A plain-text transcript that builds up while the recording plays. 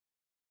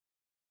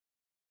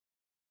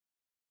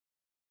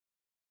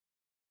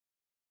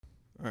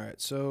All right,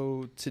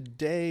 so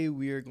today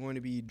we are going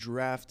to be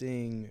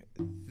drafting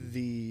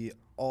the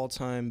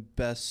all-time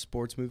best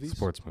sports movies.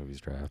 Sports movies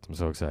draft. I'm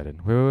so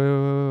excited.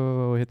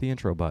 Wait, hit the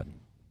intro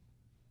button.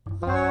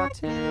 Hot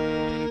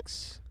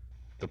takes.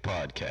 The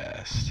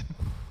podcast.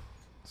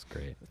 It's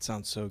great. That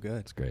sounds so good.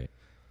 It's great.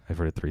 I've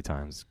heard it 3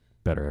 times.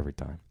 Better every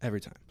time.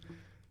 Every time.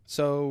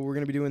 So we're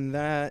going to be doing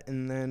that,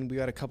 and then we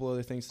got a couple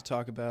other things to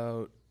talk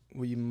about.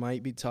 We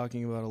might be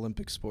talking about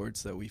Olympic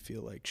sports that we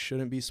feel like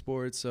shouldn't be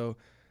sports, so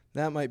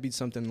that might be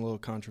something a little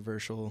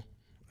controversial.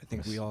 I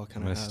think we all kind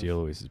I'm of going have. to steal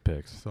Luis's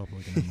picks. Stop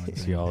looking at my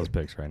See all his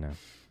picks right now.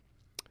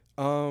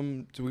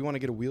 Do we want to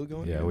get a wheel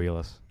going? Yeah, here? wheel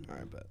us. All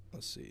right, bet.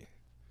 Let's see.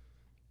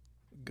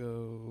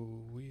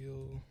 Go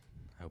wheel.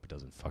 I hope it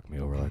doesn't fuck me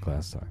over like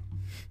last time.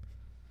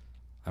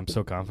 I'm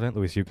so confident.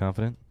 Luis, you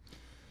confident?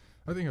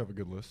 I think I have a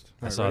good list.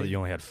 I right, saw ready? that you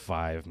only had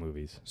 5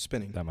 movies.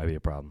 Spinning. That might be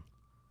a problem.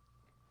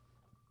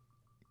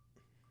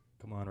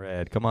 Come on,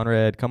 Red. Come on,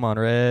 Red. Come on,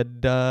 Red.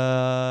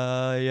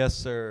 Yes,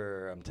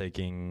 sir. I'm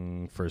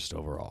taking first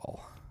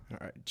overall. All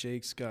right,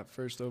 Jake's got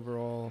first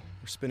overall.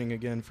 We're spinning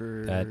again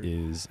for... That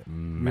is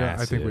massive.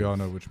 Yeah, I think we all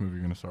know which movie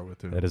you're going to start with,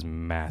 too. That is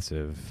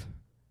massive.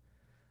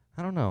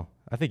 I don't know.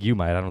 I think you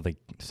might. I don't think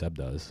Seb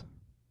does.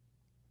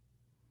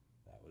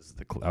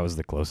 That was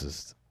the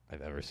closest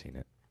I've ever seen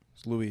it.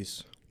 It's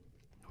Luis.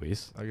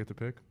 Luis? I get to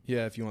pick?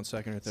 Yeah, if you want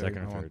second or third.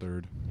 Second I or want third.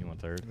 third. You want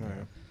third? All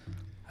right.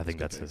 I think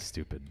That's a that's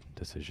good a pick. stupid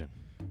decision,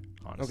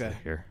 honestly, Okay.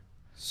 here.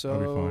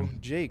 So, fine.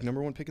 Jake,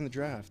 number 1 pick in the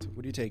draft.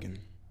 What are you taking?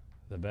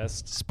 The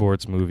best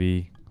sports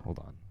movie. Hold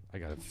on. I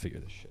got to figure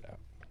this shit out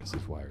because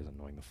this wire is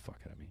annoying the fuck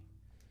out of me.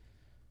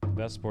 The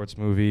best sports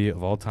movie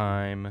of all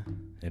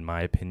time, in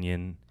my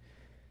opinion.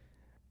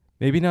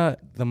 Maybe not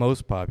the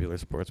most popular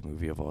sports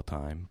movie of all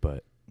time,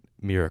 but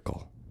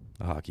Miracle,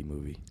 the hockey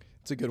movie.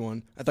 It's a good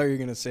one. I thought you were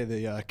going to say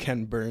the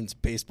Ken Burns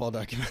baseball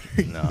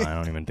documentary. No, I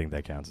don't even think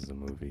that counts as a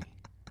movie.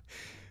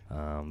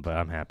 But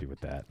I'm happy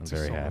with that. I'm It's a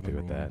very solid happy with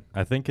number that. one.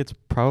 I think it's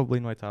probably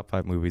in my top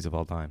 5 movies of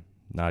all time.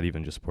 Not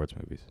even just sports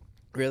movies.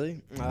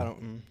 Really? Yeah.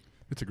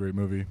 It's a great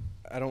movie.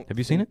 I don't. Have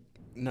you seen it?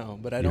 No,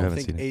 but I You don't haven't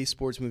think seen it? a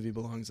sports movie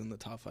belongs in the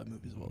top 5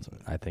 movies of all time.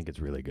 I think it's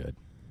really good.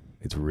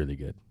 It's really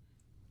good.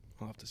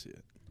 I'll have to see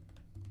it.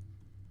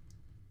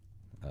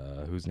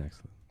 Who's next?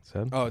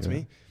 Seb? Oh, it's Yeah.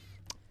 me?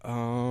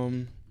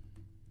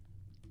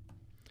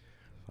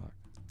 Fuck.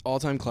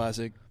 All-time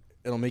classic.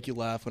 It'll make you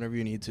laugh whenever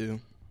you need to.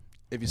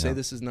 If you say Yeah.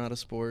 this is not a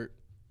sport,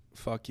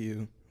 fuck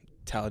you.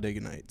 Talladega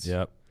Nights.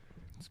 Yep.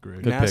 It's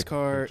great. Good pick.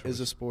 NASCAR Good is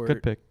a choice. sport.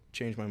 Good pick.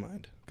 Changed my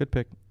mind. Good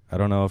pick. I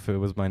don't know if it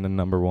was my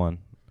number 1.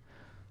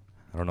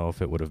 I don't know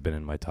if it would have been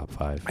in my top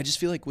 5. I just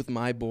feel like with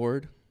my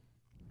board,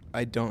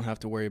 I don't have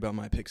to worry about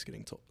my picks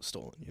getting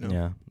stolen. You know?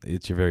 Yeah.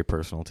 It's very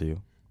personal to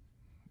you.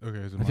 Okay,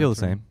 is it I my feel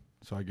the turn? same.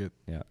 So I get...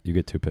 Yeah. You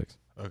get 2 picks.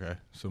 Okay,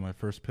 so my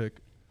first pick,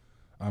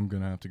 I'm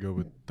going to have to go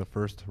with the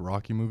first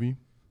Rocky movie.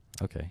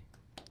 Okay.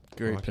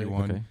 Great Rocky pick.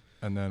 one. Okay.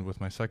 And then with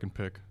my second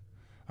pick,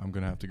 I'm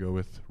going to have to go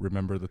with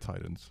Remember the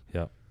Titans.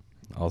 Yep.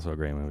 Also a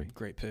great movie.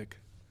 Great pick.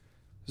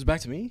 Is it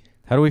back to me?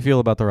 How do we feel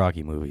about the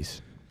Rocky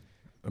movies?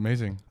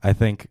 Amazing. I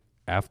think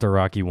after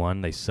Rocky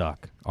 1, they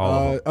suck.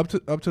 All of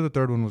them. Up to the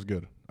third one was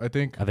good. I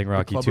think I think the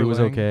Rocky Clubber 2 was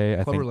Lang- okay.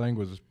 I Clubber think Lang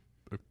was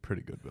a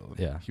pretty good villain.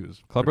 Yeah. He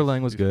was Clubber pretty-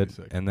 Lang was he's pretty good,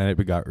 sick. and then it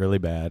got really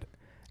bad.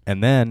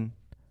 And then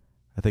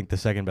I think the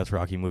second best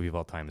Rocky movie of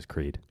all time is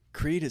Creed.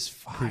 Creed is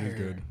fire. Creed is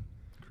good.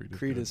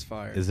 Creed good. is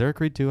fire. Is there a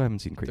Creed 2? I haven't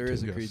seen Creed There 2.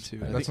 is a Yes. Creed 2. I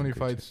That's think when he Creed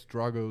fights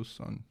Drago's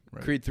son.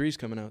 Right? Creed 3's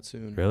coming out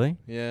soon. Really?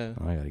 Yeah.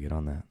 Oh, I got to get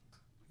on that.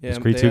 Yeah. Was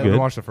Creed they 2 I have- didn't good?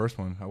 watch the first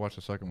one. I watched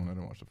the second one. I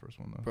didn't watch the first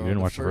one though. Bro, You didn't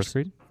the watch the first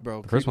Creed?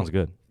 Bro, The first Creed one's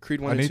good.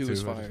 Creed 1 I and need 2 to.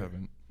 is I just fire.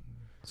 haven't.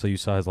 So you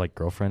saw his like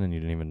girlfriend and you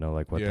didn't even know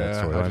like what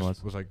that I storyline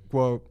just was? like,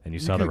 well, And you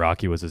saw that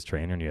Rocky was his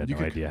trainer and you had you no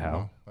could- idea how?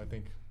 no, I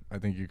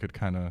think you could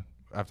kind of,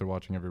 after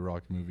watching every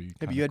Rocky movie. Yeah,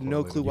 but kinda you had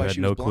no correlate clue it. You why had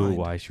she no was clue blind.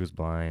 why she was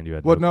blind. You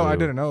had Well, no no, I clue.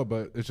 didn't know,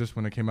 but it's just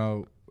when it came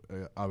out,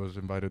 I was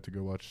invited to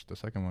go watch the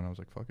second one. I was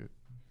like, fuck it.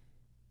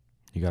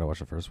 You got to watch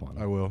the first one.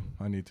 I will.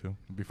 I need to.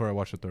 Before I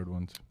watch the third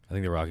one. I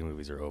think the Rocky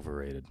movies are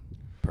overrated,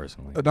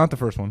 personally. Not the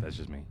first one. That's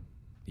just me.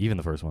 Even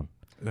the first one.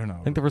 They're not.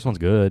 I think the first one's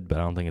good, but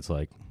I don't think it's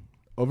like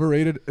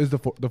Overrated is the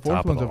fourth top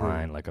of one's the overrated.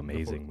 line, like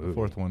amazing The movie.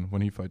 fourth one,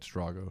 when he fights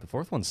Drago. The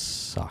fourth one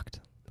sucked.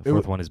 The It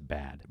fourth wa- one is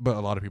bad. But a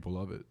lot of people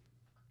love it.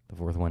 The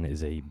fourth one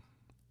is a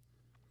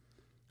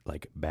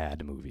like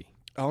bad movie.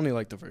 I only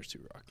like the first 2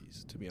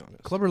 Rockies, to be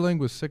honest. Clubber Lang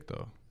was sick,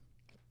 though.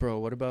 Bro,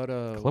 what about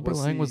Clubber what's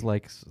Lang was the-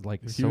 like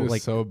He so was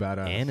like so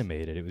badass.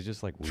 animated. It was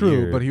just like True,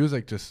 weird. but he was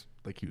like just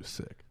like he was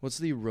sick. What's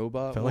the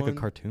robot felt one? like a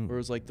cartoon. Where it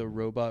was like the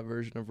robot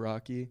version of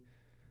Rocky,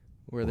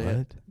 where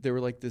What? they were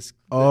like this.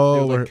 Oh,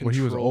 they were, like, when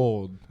he was control-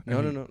 old. No,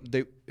 and no,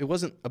 no. It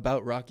wasn't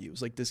about Rocky. It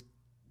was like this,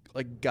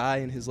 like guy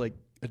and his like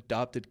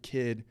adopted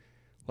kid,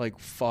 like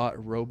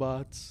fought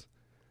robots.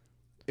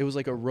 It was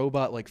like a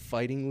robot like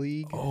fighting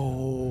league.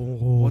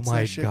 Oh What's that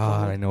my shit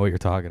god! called? I know what you're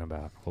talking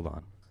about. Hold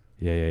on.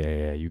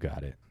 Yeah. You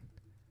got it.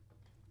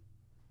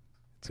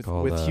 It's With-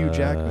 called with Hugh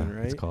Jackman,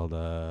 right? It's called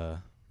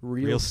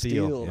Real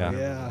Steel. Yeah.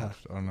 Yeah.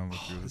 I don't know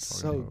what you were talking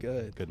So about.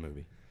 good. good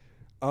movie.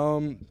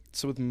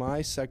 So with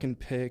my second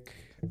pick,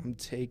 I'm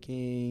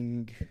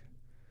taking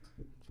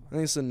I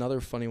think it's another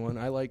funny one.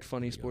 I like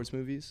funny There you go. sports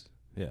movies.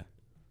 Yeah.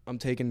 I'm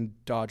taking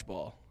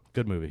Dodgeball.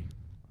 Good movie.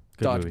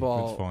 Good movie.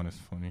 Dodgeball. It's fun. It's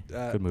funny.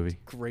 Good movie.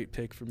 Great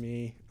pick for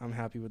me. I'm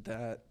happy with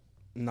that.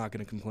 I'm not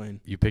gonna complain.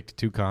 You picked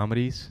 2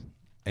 comedies,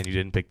 and you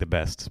didn't pick the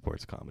best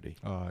sports comedy.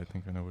 I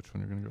think I know which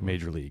one you're gonna go.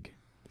 Major League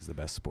is the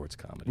best sports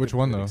comedy. Which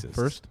one that though? exists.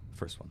 First.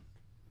 First one.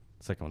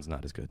 Second one's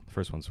not as good. The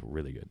first one's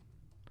really good.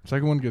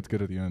 Second one gets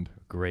good at the end.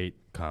 Great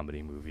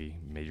comedy movie.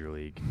 Major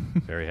League.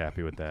 Very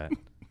happy with that.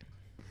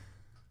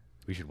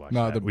 We should watch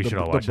No, that. We should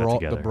all watch that brawl,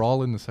 together. the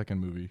brawl in the second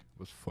movie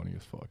was funny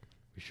as fuck.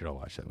 We should all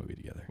watch that movie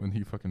together. When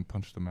he fucking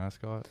punched the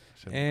mascot.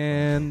 Shit was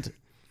And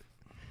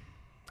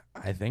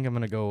I think I'm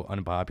gonna go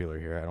unpopular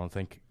here. I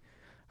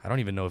don't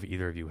even know if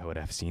either of you would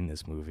have seen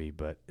this movie,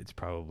 but it's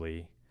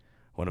probably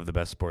one of the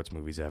best sports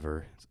movies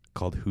ever. It's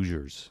called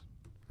Hoosiers.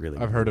 Really,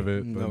 I've good heard of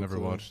movie. it, but No never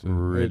clue. watched it.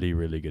 Really,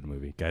 really good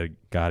movie.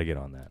 Gotta get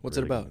on that. What's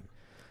Really it good about? movie.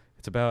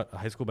 It's about a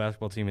high school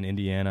basketball team in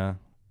Indiana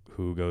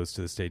who goes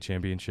to the state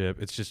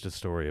championship. It's just a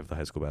story of the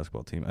high school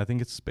basketball team. I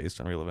think it's based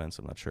on real events.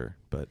 I'm not sure,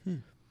 but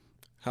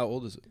How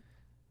old is it?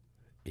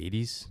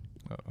 80s,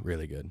 Oh.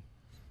 really good.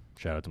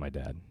 Shout out to my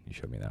dad. He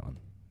showed me that one.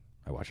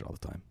 I watch it all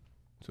the time.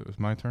 So it's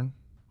my turn.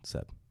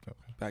 Seb.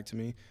 Back to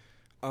me.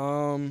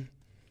 I'm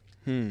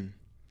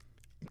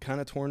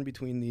kind of torn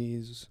between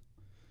these.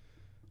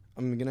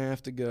 I'm gonna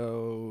have to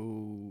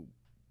go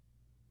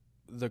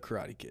The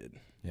Karate Kid.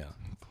 Yeah.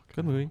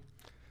 Good movie.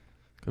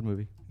 Good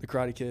movie. The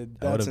Karate Kid.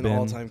 That That's would've an been-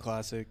 all-time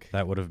classic.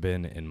 That would have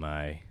been in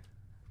my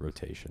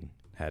rotation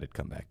had it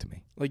come back to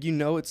me. Like, you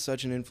know, it's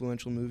such an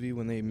influential movie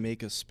when they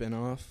make a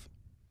spin-off,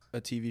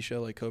 a TV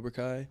show like Cobra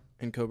Kai,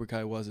 and Cobra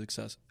Kai was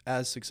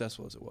as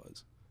successful as it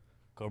was.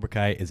 Cobra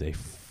Kai is a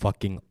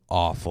fucking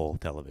awful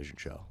television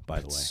show, by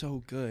the way. It's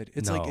so good.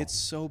 It's No. like it's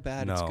so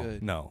bad no, it's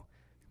good. No.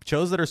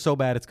 Shows that are so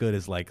bad it's good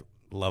is like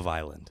Love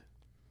Island.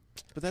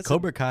 But that's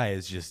Cobra Kai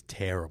is just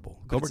terrible.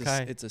 but Cobra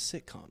Kai. it's a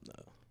sitcom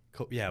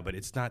though. Yeah, but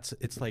it's not.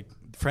 It's like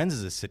Friends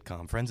is a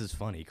sitcom. Friends is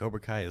funny. Cobra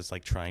Kai is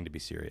like trying to be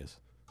serious.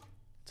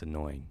 It's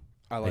annoying.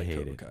 I like hate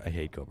Cobra it. Kai. I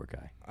hate Cobra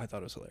Kai. I thought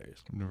it was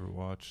hilarious. I've never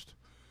watched.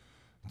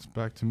 It's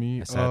back to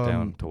me. I sat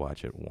down to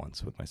watch it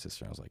once with my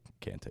sister. I was like,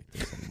 can't take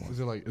this anymore.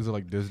 Is it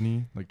like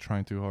Disney, like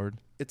trying too hard?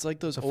 It's like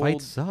those The old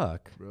fights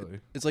suck.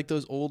 Really? It's like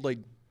those old like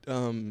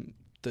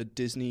the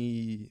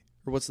Disney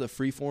or what's the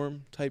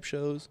Freeform type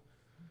shows.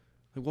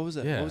 Like what was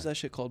that? Yeah. What was that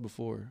shit called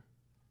before?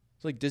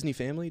 It's like Disney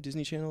Family,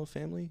 Disney Channel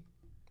Family.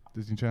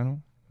 Disney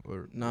Channel?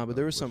 Or Nah, but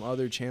there was some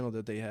other channel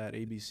that they had.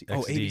 ABC.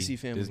 Oh, XD, ABC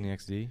Family. Disney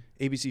XD.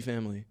 ABC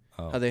Family.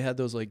 Oh. How they had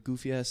those like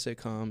goofy ass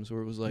sitcoms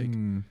where it was like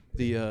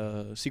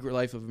the Secret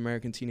Life of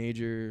American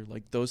Teenager,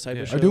 like those type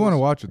Yeah. of I shows. do want to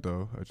watch it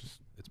though. It's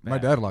My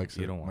bad. dad likes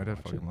You it. don't My wanna dad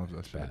watch fucking it. loves that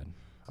It's shit. bad.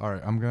 All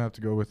right, I'm gonna have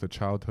to go with a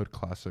childhood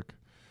classic,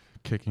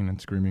 Kicking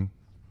and Screaming.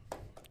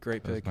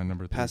 Great That's pick. my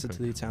number 3 Pass it pick.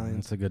 to the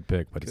Italians. It's a good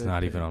pick, but it's Good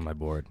not even pick. on my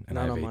board. And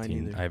Not I have on mine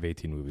 18. either. I have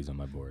 18 movies on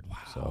my board.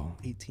 So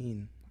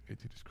 18.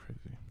 18 is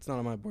crazy. It's not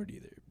on my board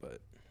either,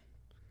 but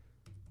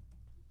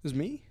it's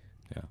me.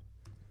 yeah.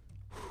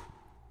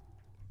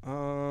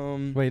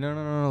 Wait. Wait,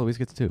 no. Luis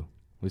gets 2.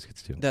 Luis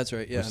gets 2. That's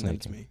right. Yeah, We're and then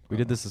it's sneaking. me. We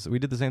did this. We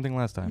did the same thing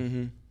last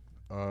time.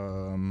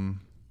 Mm-hmm.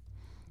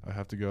 I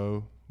have to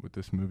go with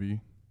this movie.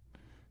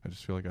 I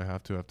just feel like I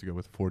have to go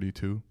with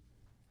 42.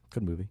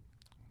 Good movie.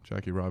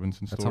 Jackie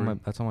Robinson That's story.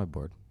 on my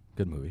board.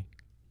 Good movie.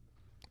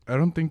 I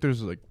don't think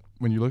there's like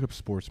when you look up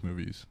sports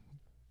movies,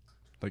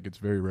 like it's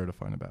very rare to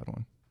find a bad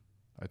one.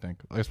 I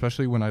think,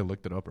 especially when I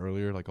looked it up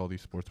earlier, like all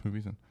these sports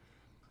movies and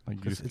like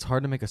you 'Cause just, it's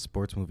hard to make a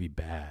sports movie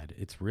bad.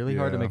 It's really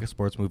hard to Yeah. make a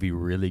sports movie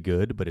really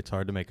good, but it's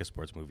hard to make a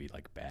sports movie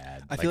like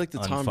bad. I feel like the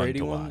Tom unfun Brady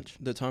to one, watch.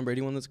 the Tom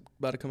Brady one that's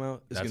about to come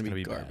out, is That's gonna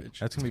be bad. garbage.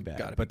 That's gonna be bad.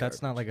 Gotta But be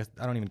that's not garbage. like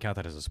I don't even count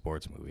that as a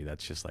sports movie.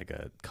 That's just like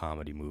a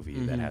comedy movie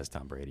that Mhm. has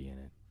Tom Brady in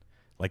it.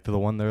 Like the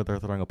one they're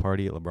throwing a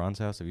party at LeBron's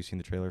house. Have you seen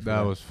the trailer for that?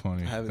 that was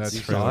funny. I haven't That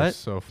seen it. You saw trailer it? is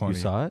so funny.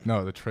 saw it?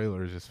 No, the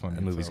trailer is just funny.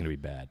 The movie's gonna be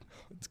bad.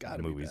 It's gotta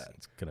The be movie's bad.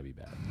 it's gonna be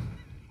bad.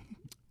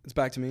 It's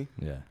back to me.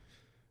 Yeah.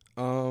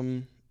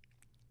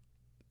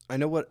 I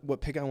know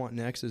what pick I want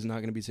next is not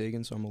going to be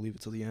taken, so I'm going to leave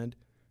it till the end.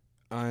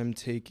 I'm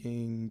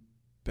taking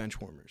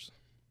Benchwarmers.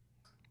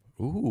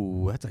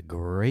 Ooh, that's a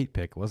great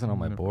pick. It wasn't on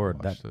my Never board.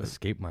 That watched it.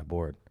 escaped my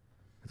board.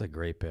 That's a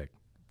great pick.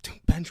 Dude,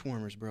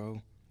 Benchwarmers,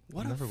 bro.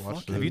 What Never a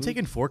watched fucking it. Have you movie.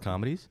 taken 4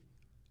 comedies?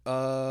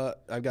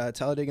 I've got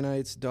Talladega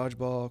Nights,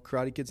 Dodgeball,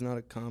 Karate Kid's not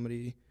a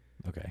comedy,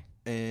 Okay.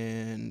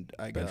 and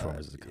I got Benchwarmers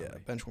is a comedy.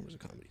 Yeah, Benchwarmers is a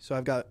comedy. So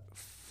I've got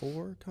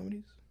 4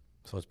 comedies,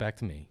 So it's back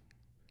to me.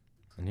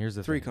 And here's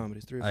the 3 thing.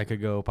 comedies, 3 or 4. I could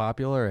go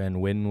popular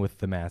and win with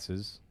the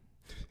masses,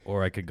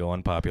 or I could go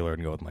unpopular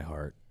and go with my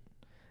heart.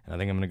 And I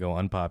think I'm going to go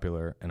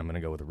unpopular, and I'm going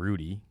to go with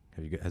Rudy.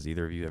 Has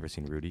either of you ever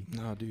seen Rudy?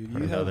 No, dude,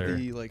 Heard you have another-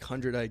 the like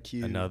 100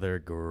 IQ. Another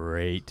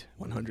great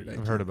 100 movie.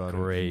 IQ. I've heard about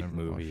Great it. Never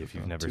watched movie it, if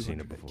you've though. never seen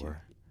it 200 IQ.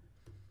 before.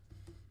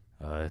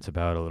 It's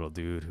about a little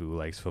dude who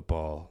likes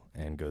football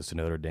and goes to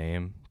Notre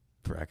Dame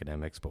for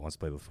academics, but wants to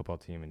play with the football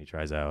team, and he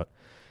tries out.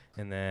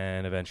 And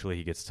then eventually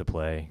he gets to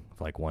play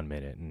for like 1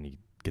 minute, and he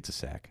gets a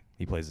sack.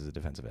 He plays as a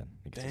defensive end.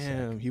 He gets a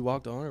Damn, sack. he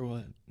walked on or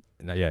what?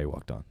 No, yeah, he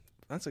walked on.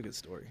 That's a good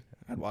story.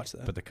 I'd watch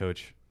that. But the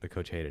coach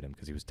hated him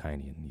because he was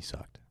tiny and he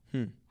sucked.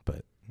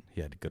 but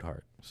he had a good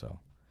heart. So,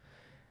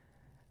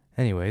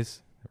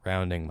 anyways,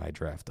 rounding my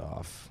draft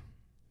off,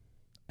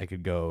 I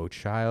could go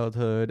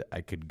childhood,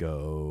 I could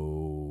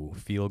go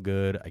feel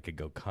good, I could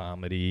go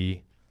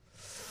comedy.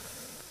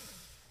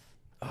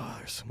 Oh,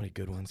 there's so many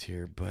good ones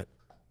here, but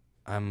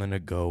I'm gonna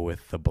go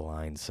with The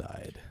Blind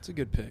Side. It's a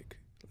good pick.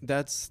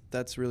 That's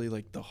really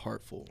like the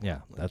heartful.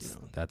 Yeah, like,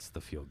 that's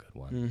the feel good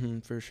one. Mm-hmm,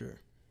 for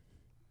sure.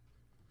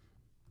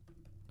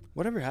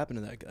 Whatever happened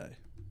to that guy?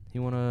 He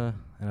won a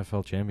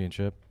NFL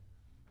championship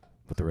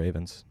with the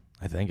Ravens.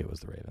 I think it was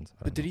the Ravens.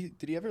 But did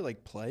he ever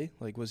like play?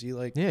 Like was he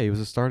like? Yeah, he was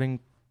a starting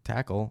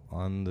tackle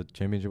on the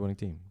championship-winning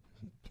team.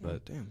 Oh,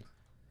 But damn.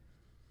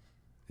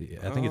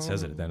 I think it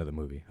says it at the end of the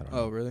movie. I don't know.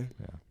 Oh really?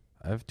 Yeah.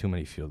 I have too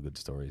many feel-good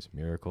stories.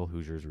 Miracle,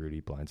 Hoosiers, Rudy,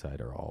 Blindside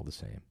are all the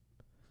same.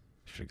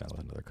 Should have gone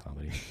with another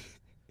comedy.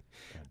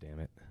 God damn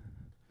it.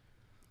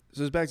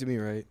 So it's back to me,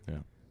 right?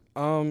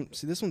 Yeah.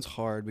 See, this one's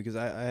hard because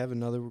I have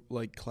another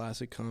like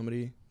classic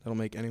comedy that'll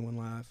make anyone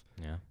laugh.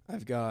 Yeah.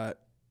 I've got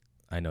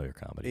I know your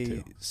comedy, a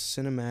too.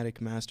 cinematic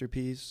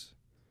masterpiece.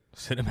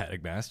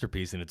 Cinematic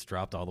masterpiece, and it's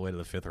dropped all the way to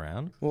the 5th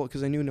round? Well,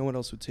 because I knew no one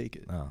else would take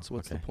it. Oh, So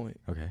what's the okay. point?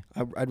 Okay.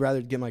 I'd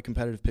rather get my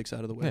competitive picks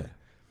out of the way. Yeah.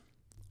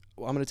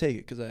 Well, I'm gonna take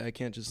it because I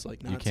can't just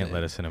like not. You can't say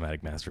let it. a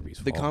cinematic masterpiece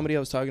The fall. comedy I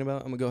was talking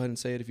about. I'm gonna go ahead and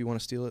say it if you want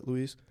to steal it,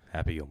 Luis.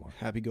 Happy Gilmore.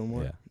 Happy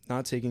Gilmore. Yeah.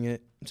 Not taking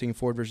it. I'm taking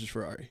Ford versus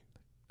Ferrari.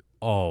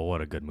 Oh, what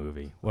a good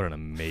movie. What an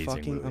amazing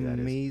Fucking movie that is.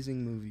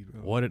 amazing movie,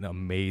 bro. What an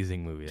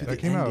amazing movie Dude, that That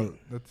is. came out. ending.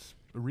 That's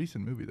a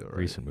recent movie though, right?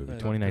 Recent movie. Yeah,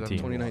 2019.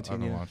 2019, I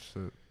haven't yeah. watched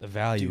it. The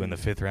value in the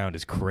Dude. 5th round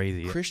is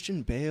crazy.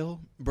 Christian Bale,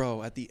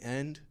 bro. At the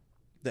end,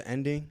 the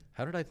ending,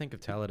 How did I think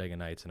of Talladega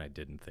Nights and I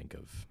didn't think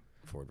of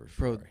Ford versus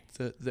bro.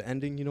 Ferrari? The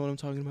ending. You know what I'm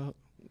talking about?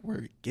 Where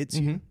it gets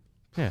you. Mhm.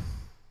 Yeah.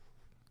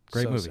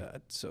 Great so movie.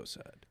 Sad. So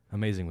sad.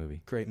 Amazing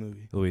movie. Great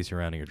movie. Luis, you're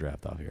rounding your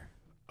draft off here.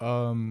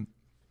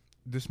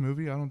 This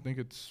movie, I don't think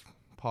it's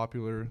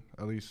popular,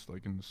 at least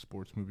like in the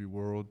sports movie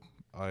world.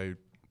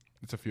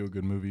 It's a feel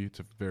good movie. It's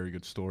a very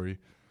good story.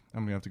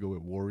 I'm gonna have to go with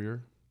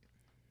Warrior.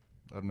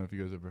 I don't know if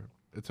you guys ever.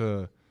 It's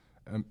a,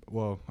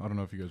 well, I don't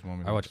know if you guys want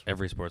me. I to watch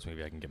every sports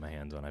movie I can get my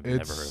hands on. I've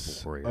never heard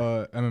of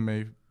Warrior.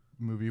 MMA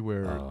movie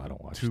where Oh, I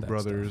don't watch two that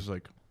brothers stuff.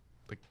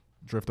 like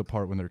drift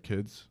apart when they're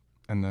kids,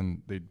 and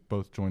then they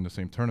both join the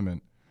same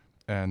tournament,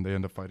 and they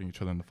end up fighting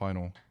each other in the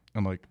final.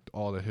 And like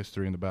all the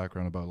history in the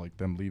background about like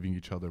them leaving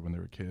each other when they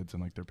were kids,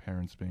 and like their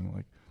parents being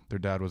like their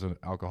dad was an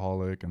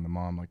alcoholic and the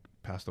mom like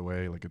passed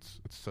away. Like it's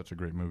such a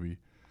great movie.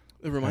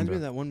 It reminds me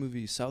And, of that one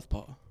movie,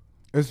 Southpaw.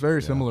 It's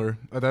very Yeah. similar.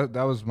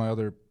 That was my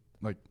other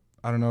like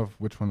I don't know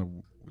which one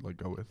to like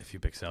go with. If you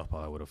pick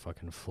Southpaw, I would have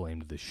fucking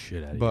flamed the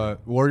shit out of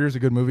But Warrior's a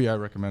good movie. I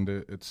recommend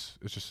it. It's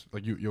just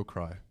like you'll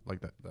cry. Like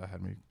that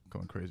had me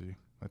going crazy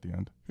at the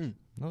end. you.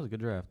 That was a good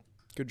draft.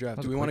 Good draft.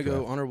 That was Do we a want to quick go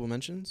draft. honorable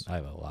mentions? I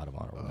have a lot of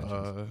honorable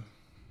mentions.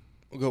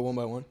 We'll go one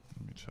by one.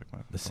 Let me check my.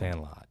 The phone.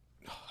 Sandlot.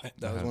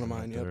 That I was have one of it right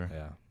mine. Yep. there.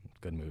 Yeah.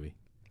 Good movie.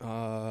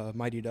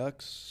 Mighty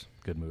Ducks,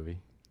 Good movie.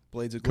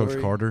 Blades of Glory.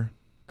 Coach Carter.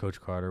 Coach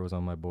Carter was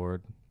on my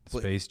board. Bla-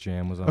 Space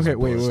Jam was on Okay, my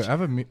wait. board. I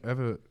have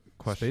a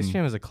question. Space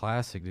Jam is a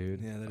classic,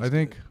 dude. Yeah, that is I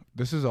think good.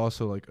 this is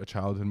also like a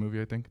childhood movie.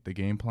 I think The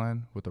Game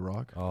Plan with The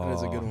Rock. Oh, That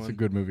is a good It's a one.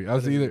 good movie. That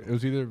is a good It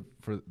was either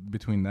for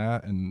between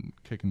that and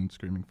Kicking and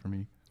Screaming for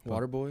me.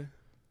 Waterboy.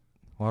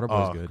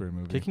 Waterboy's Oh, good. great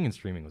movie. Kicking and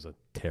Streaming was a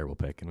terrible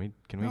pick. Can we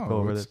No, go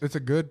over it's, this? It's a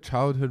good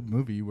childhood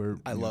movie where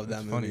I you know, love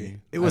that it's movie.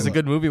 Funny. It was I a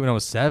good movie when I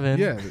was 7.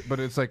 Yeah, but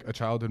it's like a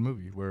childhood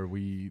movie where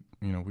we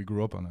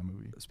grew up on that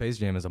movie. Space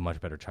Jam is a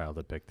much better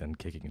childhood pick than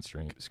Kicking and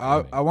Screaming.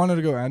 I wanted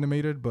to go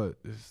animated, but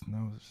it's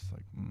just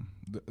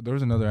like there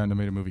was another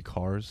animated movie,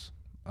 Cars.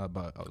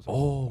 But I was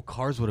Oh,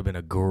 Cars would have been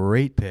a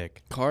great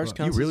pick. Cars Well,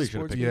 counts you really as a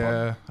should've sports picked movie?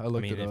 yeah, I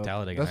looked mean, it if up.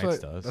 Talladega that's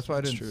Nights why, does. That's why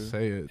I That's didn't true.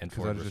 say it And because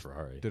Ford I versus just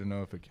Ferrari. didn't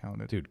know if it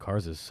counted. Dude,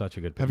 Cars is such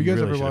a good pick. Have you guys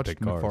really ever should've watched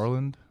picked Cars.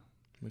 McFarland?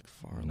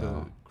 McFarlane. No.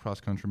 The cross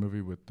country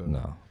movie with the.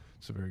 No.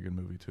 It's a very good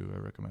movie too. I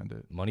recommend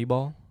it.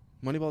 Moneyball?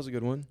 Moneyball's a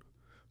good one.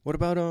 What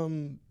about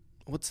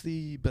what's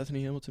the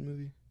Bethany Hamilton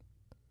movie?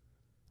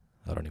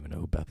 I don't even know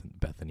who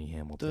Bethany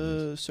Hamilton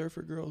is. The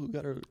surfer girl who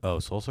got her Oh,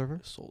 Soul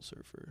Surfer? Soul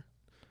Surfer.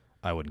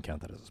 I wouldn't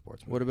count that as a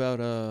sports movie. What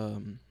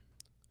about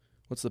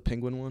what's the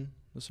penguin one?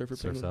 The surfer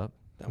Surf's penguin. Up?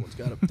 That one's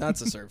got a.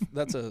 That's a surf.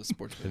 That's a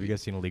sports Have you movie.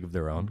 guys seen A League of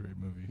Their Own? Great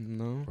movie.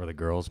 No, Where the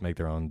girls make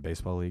their own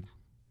baseball league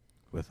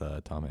with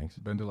Tom Hanks?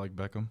 Bend it like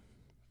Beckham.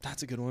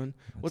 that's a good one.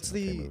 That's What's an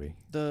okay the movie?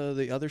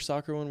 the other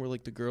soccer one where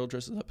like the girl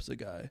dresses up as a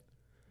guy?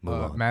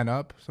 Mulan. Man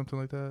Up, something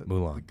like that.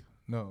 Mulan.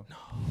 No.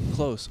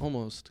 Close,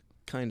 almost,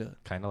 kinda.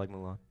 Kind of like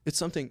Mulan. It's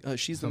something.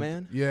 She's the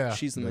man. Yeah.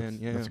 She's the that's-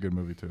 man, yeah. That's a good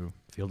movie too.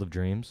 Field of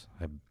Dreams?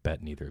 I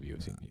bet neither of you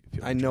have seen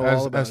Field I of know Dreams.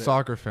 all about As it.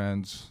 soccer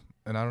fans,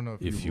 and I don't know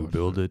If you watched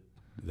build it,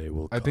 they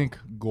will I come. think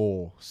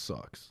Goal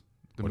sucks.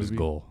 The What is movie.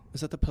 Goal?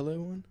 Is that the Pele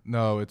one?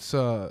 No, it's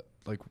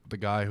like the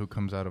guy who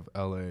comes out of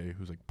LA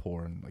who's like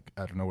poor and like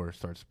out of nowhere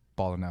starts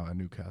balling out at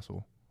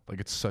Newcastle. Like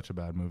it's such a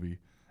bad movie.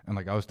 And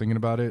like I was thinking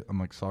about it, I'm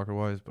like soccer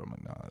wise, but I'm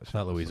like nah. I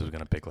thought Louise was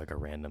going to pick like a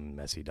random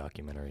Messi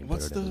documentary and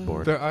What's put it in his the-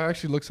 board. I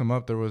actually looked some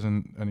up. There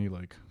wasn't any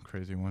like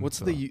crazy one. What's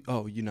so. the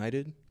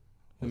United?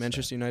 The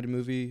Manchester United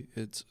movie.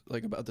 It's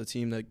like about the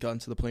team that got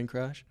into the plane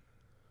crash.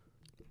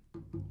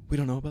 We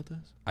don't know about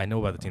this? I know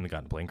about the team that got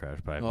in the plane crash,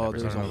 but I've never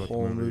there's seen a it.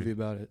 whole movie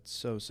about it. It's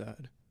so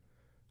sad.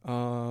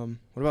 What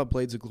about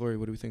Blades of Glory?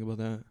 What do we think about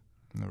that?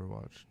 Never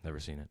watched. Never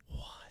seen it.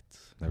 What?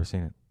 Never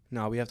seen it.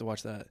 No, we have to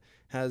watch that.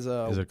 Has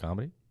Is it a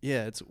comedy?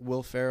 Yeah, it's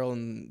Will Ferrell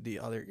and the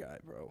other guy,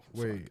 bro.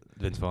 Wait,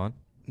 Vince Vaughn?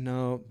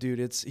 No, dude,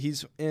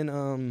 he's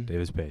in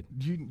David Spade.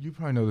 you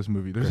probably know this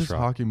movie. There's Chris this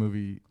Rock. hockey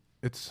movie.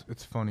 It's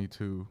funny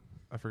too.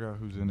 I forgot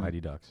who's in Mighty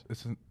it. Ducks.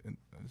 Is it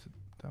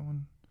that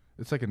one?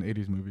 It's like an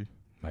 80s movie.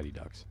 Mighty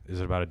Ducks. Is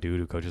it about a dude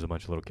who coaches a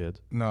bunch of little kids?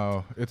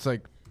 No, it's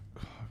like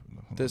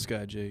this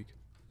guy, Jake.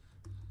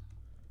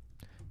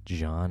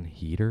 John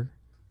Heater?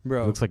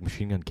 Bro, Looks like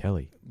Machine Gun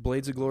Kelly.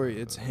 Blades of Glory.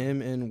 It's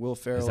him and Will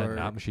Ferrell. Is that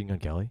not Machine Gun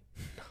Kelly?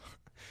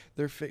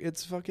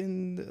 It's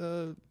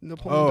fucking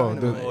Napoleon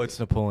Dynamite. Oh, it's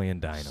Napoleon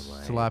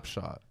Dynamite.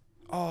 Slapshot.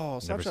 Oh,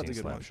 Never Slapshot's seen a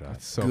good one. Slapshot.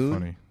 That's so Goon?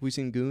 funny. We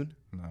seen Goon?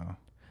 No.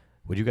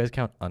 Would you guys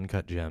count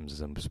Uncut Gems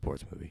as a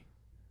sports movie?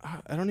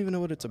 I don't even know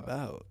what it's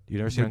about. You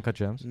never seen Would- Uncut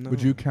Gems? No.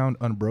 Would you count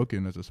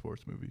Unbroken as a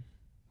sports movie?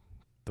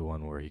 The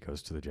one where he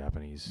goes to the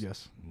Japanese?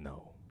 Yes.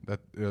 No. That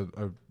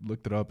I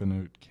looked it up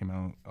and it came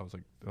out. I was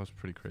like, that was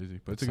pretty crazy.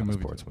 But it's a not good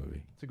movie. sports though.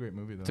 movie. It's a great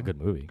movie though. It's a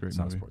good movie. Great it's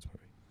not a movie. sports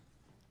movie.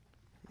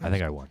 I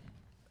think I won.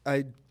 I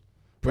Wait,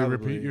 probably-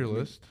 repeat your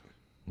list.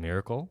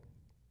 Miracle,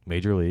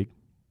 Major League,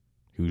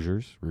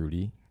 Hoosiers,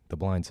 Rudy, The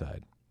Blind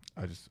Side.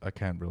 I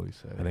can't really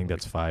say. I think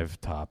that's 5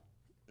 top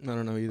I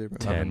don't know either, bro.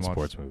 I haven't 10 watched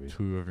sports movies.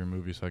 2 of your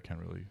movies, so I can't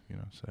really,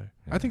 say.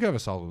 Yeah. I think I have a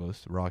solid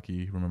list.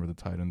 Rocky, Remember the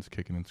Titans,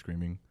 Kicking and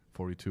Screaming,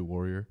 42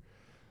 Warrior.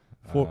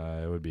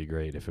 It would be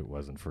great if it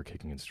wasn't for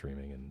Kicking and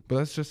Streaming, and But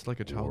that's just like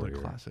a childhood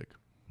Warrior. classic.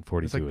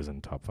 42 like-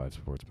 isn't top 5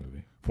 sports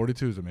movie.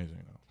 42 is amazing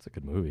though. It's a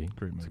good movie.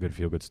 Great It's a movie. good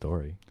feel-good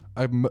story.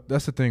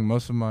 That's the thing.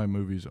 Most of my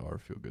movies are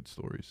feel-good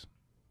stories,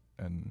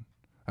 and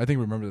I think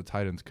Remember the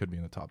Titans could be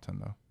in the top 10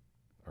 though.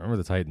 Remember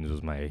the Titans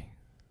was my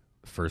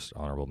first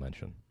honorable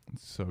mention.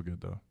 It's so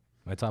good though.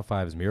 My top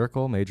 5 is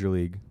Miracle, Major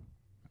League,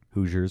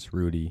 Hoosiers,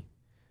 Rudy,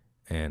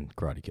 and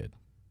Karate Kid.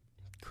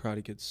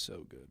 Karate Kid's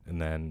so good. And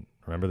then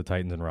Remember the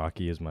Titans and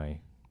Rocky is my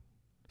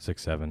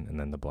 6, 7, and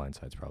then The Blind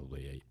Side's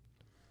probably 8.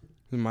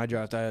 In my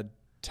draft, I had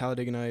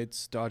Talladega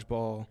Nights,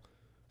 Dodgeball,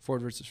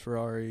 Ford versus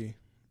Ferrari,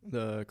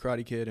 The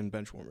Karate Kid, and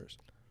Benchwarmers.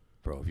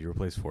 Bro, if you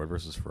replace Ford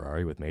versus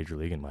Ferrari with Major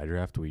League in my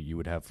draft, you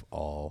would have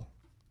all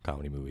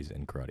comedy movies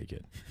and Karate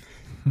Kid.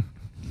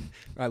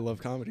 I love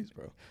comedies,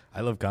 bro.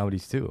 I love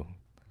comedies too.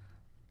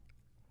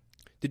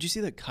 Did you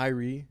see that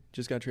Kyrie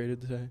just got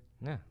traded today?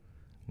 Yeah.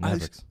 I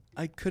Mavericks.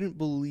 I couldn't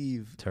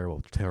believe.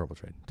 Terrible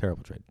trade,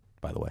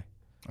 by the way.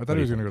 I thought do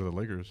he was you going to go to the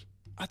Lakers.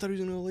 I thought he was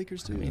going to the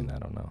Lakers too. I mean, I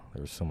don't know.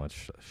 There was so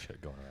much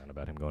shit going around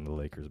about him going to the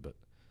Lakers, but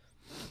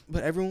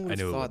but everyone I would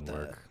knew have it thought wouldn't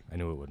that. work. I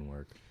knew it wouldn't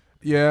work.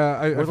 Yeah,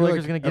 I What are feel the Lakers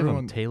like going to give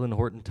everyone, him? Taylor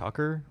Horton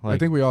Tucker? I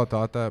think we all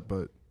thought that,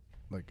 but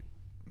like,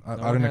 I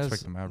didn't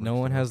expect the Mavericks. No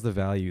one to. has the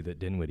value that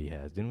Dinwiddie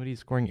has. Dinwiddie's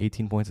scoring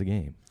 18 points a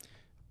game.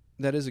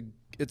 That is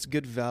it's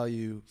good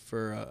value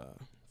for.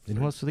 And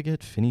who else do they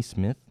get? Finney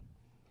Smith?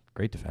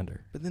 Great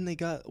defender. But then they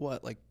got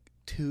what, like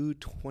 2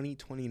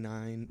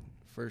 2029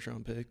 first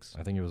round picks.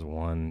 I think it was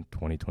 1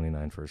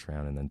 2029 first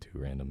round and then 2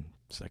 random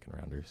second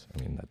rounders.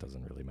 I mean, that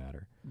doesn't really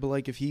matter. But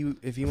like if he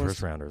The wants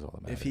first rounder is all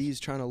that matters. if he's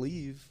trying to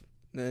leave,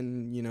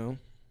 then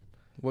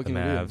what the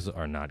can he Mavs do?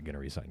 are not going to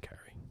re-sign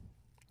Kyrie.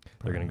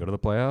 They're going to go to the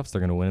playoffs.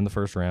 They're going to win in the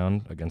first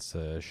round against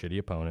a shitty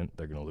opponent.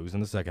 They're going to lose in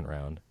the second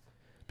round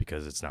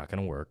because it's not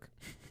going to work.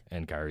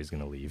 And Kyrie's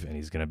going to leave, and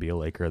he's going to be a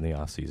Laker in the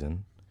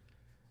offseason.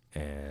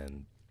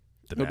 And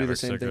the It'll be the Mavericks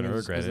same are going thing to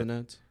as regret the it.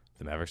 Nets.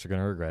 The Mavericks are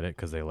going to regret it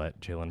because they let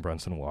Jalen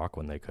Brunson walk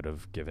when they could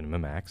have given him a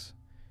max.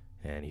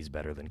 And he's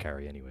better than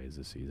Kyrie anyways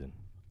this season.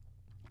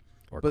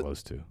 Or But-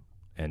 close to.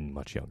 And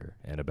much younger.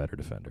 And a better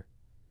defender.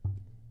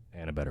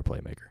 And a better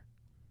playmaker.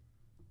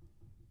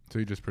 So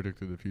you just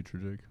predicted the future,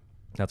 Jake?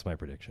 That's my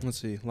prediction. Let's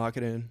see. Lock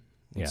it in.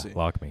 Let's see.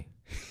 Lock me.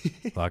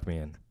 Lock me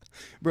in.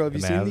 Bro, have The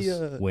you seen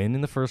Mavs the win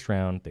in the first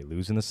round. They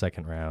lose in the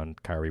second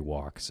round. Kyrie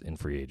walks in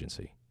free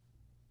agency.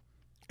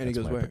 and he That's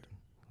goes my where? prediction.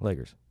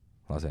 Lakers.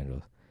 Los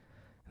Angeles.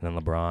 And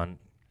then LeBron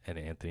and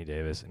Anthony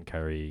Davis and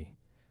Kyrie,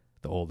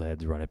 the old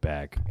heads, run it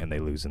back, and they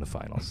lose in the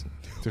finals.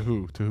 To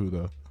who? To who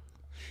though?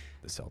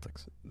 The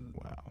Celtics.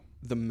 Wow.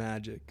 The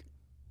Magic.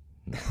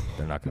 No,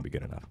 they're not going to be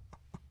good enough.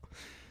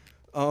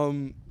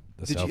 The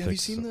Did Celtics you have you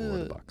seen or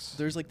the Bucks.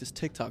 there's like this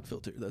TikTok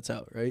filter that's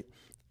out, right?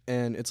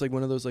 And it's like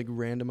one of those like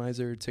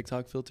randomizer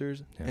TikTok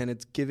filters, Yeah. and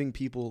it's giving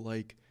people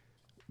like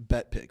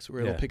bet picks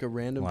where it'll Yeah. pick a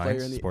random Lines,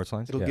 player in the sports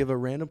lines? it'll Yeah. give a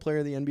random player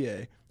in the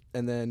NBA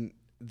and then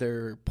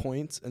their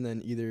points and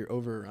then either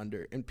over or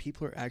under, and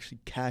people are actually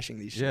cashing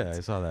these shits. Yeah, I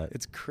saw that.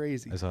 It's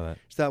crazy. I saw that.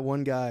 It's that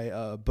one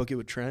guy, Book It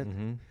with Trent.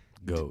 Mm-hmm.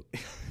 Goat.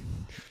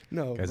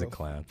 No, Guy's bro. a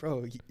clown.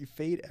 Bro, you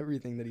fade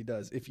everything that he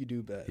does if you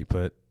do bet. He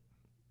put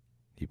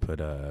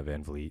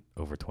Van Vliet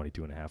over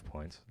 22.5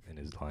 points in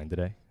his line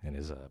today, in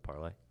his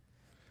parlay.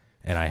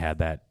 And I had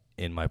that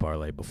in my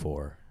parlay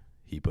before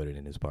he put it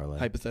in his parlay.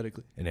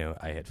 Hypothetically. And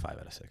I hit 5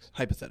 out of 6.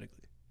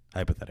 Hypothetically.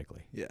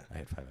 Hypothetically. Yeah. I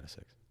hit 5 out of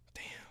 6.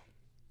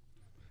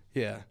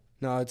 Yeah.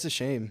 No, it's a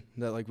shame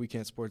that like we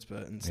can't sports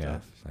bet and Yeah,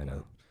 stuff. I know.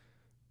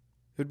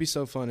 It would be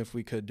so fun if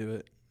we could do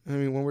it. I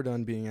mean, when we're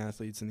done being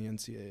athletes in the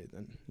NCAA,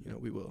 then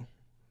we will,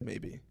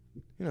 maybe.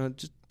 It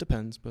just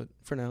depends. But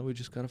for now, we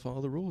just gotta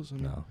follow the rules. I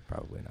mean, No,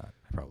 probably not.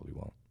 I probably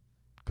won't,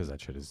 because that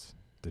shit is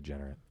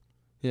degenerate.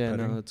 Yeah,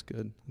 Betting? no, that's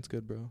good. That's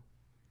good, bro.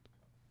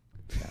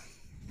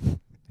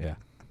 Yeah.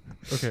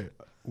 Okay,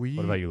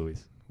 What about you,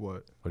 Luis? What?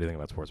 What do you think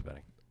about sports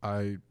betting?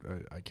 I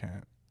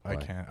can't. I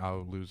Why? can't.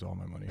 I'll lose all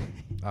my money.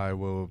 I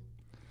will.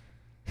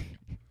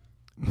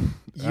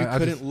 You I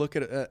couldn't just- look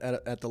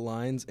at the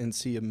lines and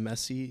see a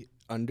Messi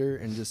under,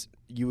 and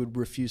you would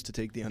refuse to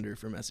take the under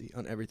for Messi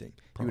on everything.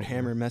 You Probably. would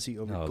hammer Messi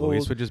over No, goals.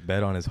 Luis would just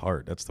bet on his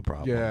heart. That's the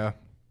problem. Yeah,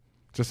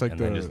 just like and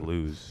the. then just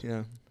lose.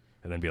 Yeah.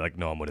 And then be like,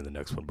 no, I'm winning the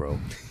next one, bro.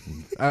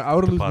 I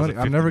would lose deposit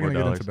money. I'm never $50 gonna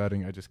get more into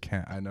betting. I just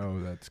can't. I know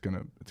it's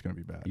gonna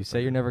be bad. You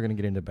say you're never going to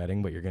get into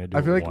betting, but you're going to do it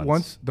I feel like once.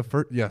 once the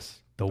first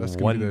yes, The that's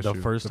gonna be the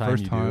issue. first time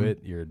you do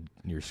it,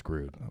 you're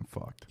screwed. I'm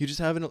fucked. You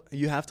just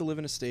you have to live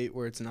in a state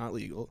where it's not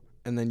legal,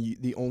 and then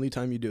the only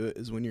time you do it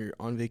is when you're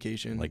on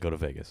vacation. Like go to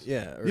Vegas.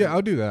 yeah, or Yeah,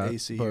 I'll do that.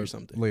 AC but or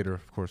something. later,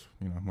 of course.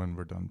 When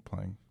we're done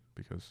playing,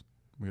 because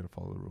we gotta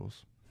follow the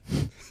rules.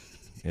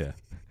 Yeah.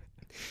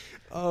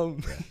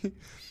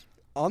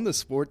 On the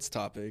sports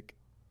topic,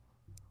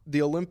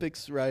 the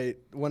Olympics, right?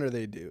 When are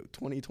they due?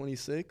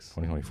 2026?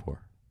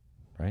 2024,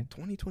 right?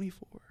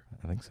 2024.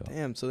 I think so.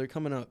 Damn, so they're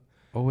coming up.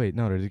 Oh wait,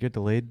 no, did it get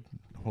delayed?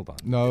 Hold on.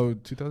 No,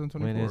 2024.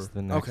 When is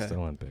the next Okay.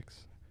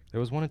 Olympics? There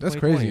was one in That's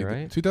 2020,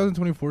 crazy. right?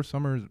 2024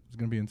 summer is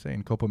gonna be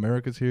insane. Copa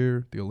America's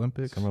here. The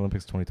Olympics. Summer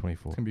Olympics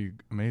 2024. It's gonna be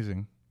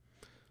amazing.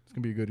 It's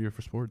gonna be a good year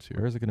for sports here.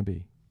 Where is it going to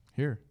be?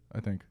 Here, I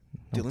think.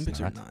 The it's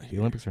Olympics are not The here.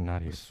 Olympics are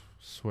not here.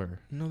 Swear.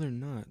 No, they're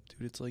not,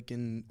 dude. It's like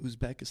in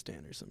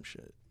Uzbekistan or some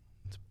shit.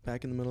 It's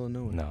back in the middle of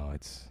nowhere. No,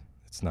 it's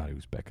not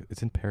Uzbek.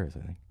 It's in Paris,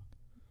 I think.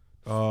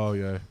 Oh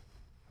yeah.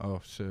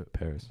 Oh shit.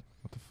 Paris.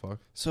 What the fuck?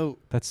 So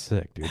That's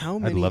sick, dude. How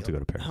I'd many- love to go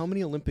to Paris. how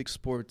many Olympic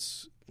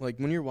sports, like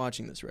when you're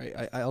watching this, right?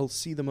 I'll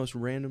see the most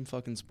random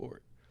fucking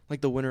sport. Like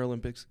the Winter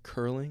Olympics,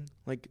 curling.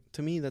 Like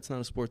to me, that's not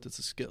a sport, that's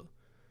a skill.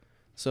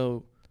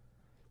 So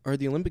are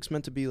the Olympics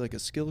meant to be like a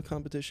skill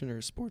competition or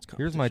a sports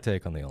competition? Here's my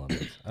take on the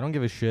Olympics. I don't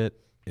give a shit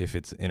if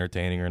it's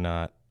entertaining or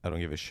not. I don't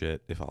give a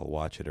shit if I'll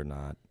watch it or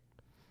not.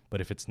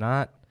 But if it's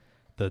not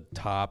the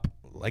top,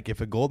 like if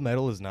a gold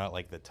medal is not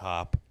like the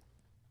top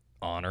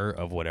honor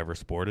of whatever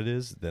sport it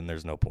is, then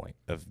there's no point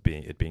of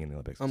being in the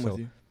Olympics. I'm So, with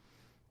you.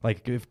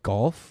 Like if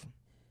golf,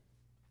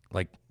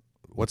 like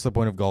what's the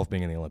point of golf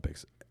being in the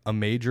Olympics? A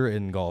major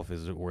in golf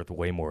is worth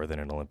way more than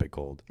an Olympic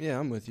gold. Yeah,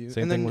 I'm with you.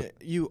 Same and thing then with-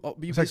 you It's like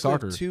basically have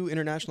soccer. 2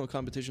 international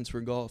competitions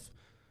for golf.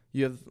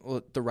 You have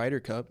the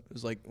Ryder Cup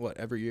is like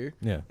every year,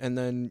 Yeah. and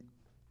then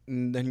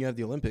you have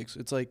the Olympics.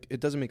 It's like it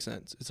doesn't make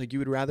sense. It's like you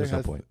would rather There's no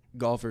have point.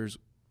 golfers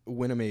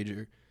win a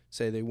major,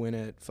 say they win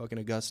at fucking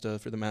Augusta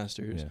for the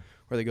Masters, Yeah.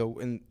 or they go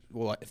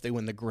if they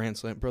win the Grand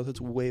Slam, bro, that's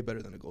way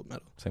better than a gold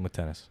medal. Same with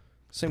tennis.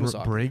 Same with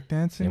soccer.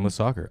 Breakdancing. Same with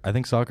soccer. I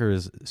think soccer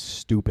is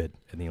stupid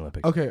in the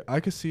Olympics. Okay,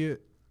 I could see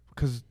it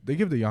because they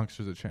give the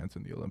youngsters a chance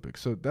in the Olympics.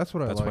 So that's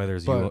what That's I like. why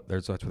there's but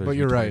that's why there's but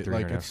you're right, U23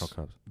 like, international it's-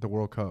 cups. the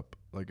World Cup,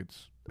 like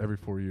it's every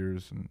 4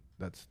 years, and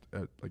that's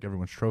like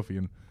everyone's trophy.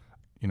 And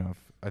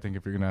I think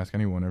if you're gonna ask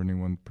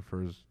anyone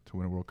prefers to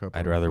win a World Cup.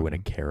 I'd over rather win a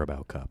fucking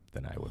Carabao Cup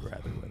than I would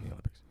rather win the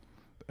Olympics.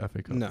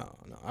 FA Cup. No,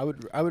 I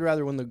would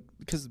rather win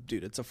because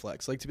dude, it's a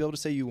flex. Like to be able to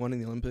say you won in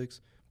the Olympics,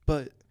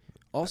 but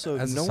also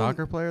As no a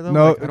soccer player though,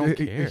 No, like, I don't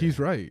care. he's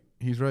right.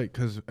 He's right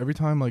because every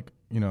time, like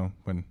when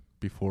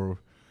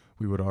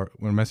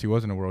when Messi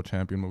wasn't a world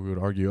champion, we would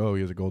argue, oh,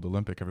 he has a gold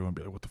Olympic. Everyone would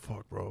be like, what the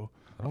fuck, bro?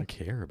 I don't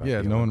care about.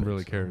 Yeah, the no one Olympics,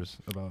 really so. cares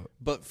about.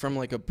 but from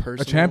like a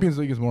personal A Champions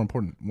League is more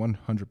important,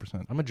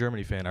 100%. I'm a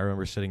Germany fan. I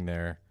remember sitting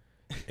there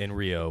in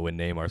Rio when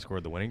Neymar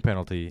scored the winning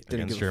penalty Didn't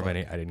against give a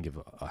Germany. I didn't give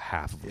a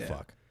half of a Yeah.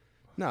 fuck.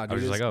 No, I dude,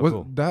 was just like, oh, was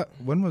cool. that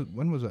when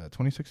was that?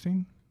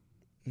 2016.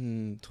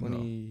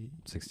 20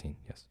 16,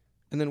 yes.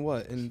 and then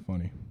what? It's And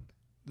funny.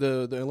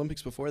 the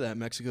Olympics before that,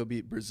 Mexico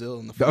beat Brazil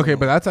in the final. Okay,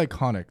 but that's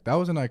iconic. That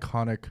was an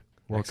iconic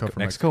World Cup for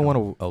Mexico won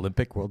an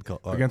Olympic World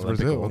Cup Against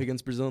Olympic Brazil. gold.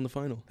 against Brazil in the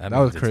final. That means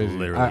was it's crazy.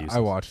 literally I useless.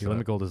 watched the that.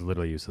 Olympic gold is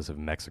literally useless if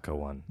Mexico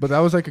won. But that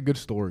was like a good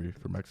story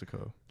for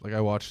Mexico. Like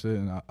I watched it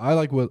and I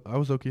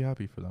was okay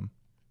happy for them.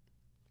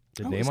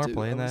 Did I was Neymar too,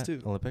 play in I was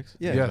that too. Olympics?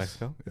 Yeah. in Yes.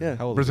 Mexico. Yeah.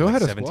 How old Brazil was he,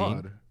 had a 17?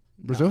 squad.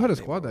 Brazil had a Neymar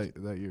squad was-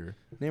 that year.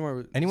 Neymar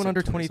was Anyone like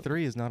under 20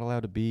 23 is not allowed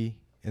to be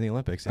in the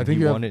Olympics. I And think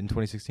he you won have- it in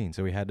 2016,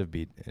 so he had to have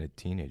beat a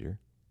teenager.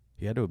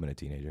 He had to have been a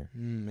teenager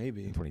in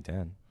maybe.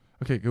 2010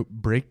 Okay, go or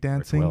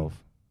breakdancing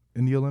 12.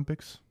 in the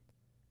Olympics.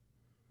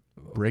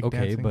 Break Okay,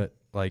 dancing? but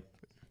like,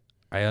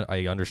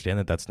 I understand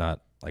that that's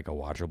not like a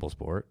watchable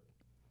sport,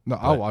 No,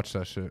 I'll but- watch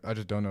that shit. I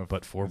just don't know.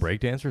 but for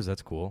breakdancers,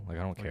 that's cool. Like,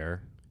 I don't Like-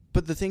 care.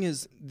 But the thing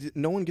is,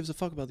 no one gives a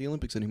fuck about the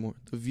Olympics anymore.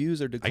 The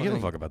views are I declining. give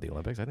a fuck about the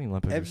Olympics. I think the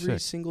Olympics are Every sick.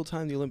 single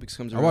time the Olympics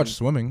comes I around, watch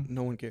swimming,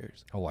 no one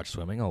cares. I'll watch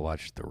swimming. I'll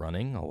watch the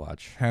running. I'll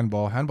watch.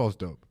 handball. Handball's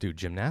dope. Dude,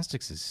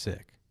 gymnastics is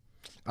sick.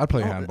 I'd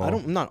play handball.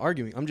 I'm not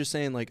arguing. I'm just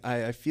saying, like,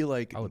 I feel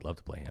like I would love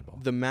to play handball.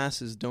 the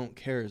masses don't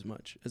care as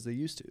much as they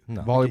used to.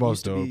 No, Ball- Like, it Volleyball's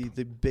used to be dope.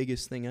 the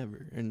biggest thing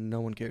ever, and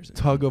no one cares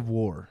anymore. Tug of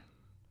war.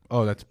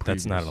 Oh, that's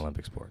that's not an previous.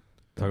 Olympic sport.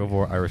 Tug of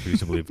war. I refuse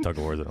to believe tug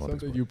of war is an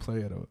Olympic Something sport. you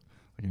play at like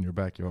in your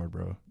backyard,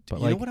 bro. But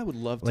you know what I would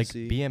love like to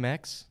see?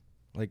 BMX,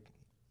 like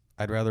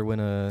I'd rather win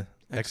a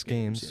X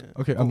Games. yeah.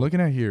 Okay, I'm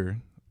looking at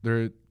here.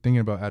 They're thinking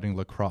about adding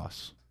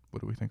lacrosse.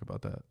 What do we think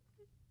about that?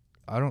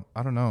 I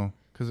don't know.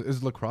 Because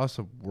is lacrosse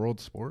a world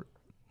sport?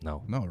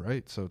 No, No,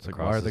 right? So it's like,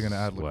 why Lacrosse are they going to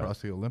is add what? lacrosse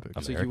to the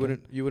Olympics? So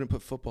American? you wouldn't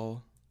put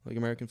football, like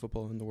American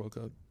football, in the World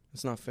Cup.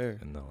 It's not fair.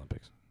 in the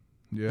Olympics.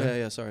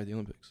 Yeah. Sorry, the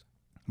Olympics.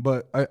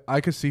 But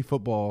I could see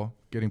football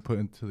getting put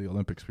into the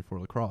Olympics before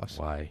lacrosse.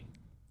 Why?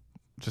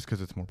 Just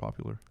because it's more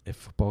popular. If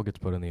football gets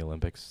put in the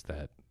Olympics,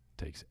 that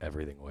takes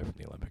everything away from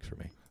the Olympics for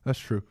me. That's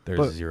true. There's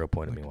But zero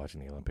point of like me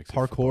watching the Olympics. if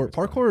football parkour, gets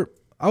put in.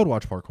 I would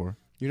watch parkour.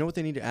 You know what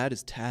they need to add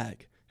is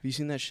tag. Have you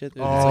seen that shit?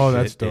 It's Oh, like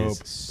that's shit dope.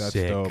 is That's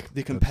sick. dope. the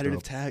That's competitive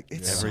dope. tag.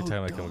 It's Every so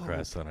time I come dope.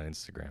 across it on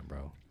Instagram,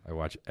 bro, I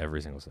watch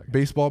every single second.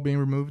 Baseball being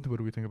removed. What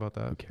do we think about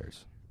Who that?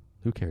 cares?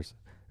 Who cares?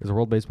 There's a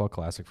World Baseball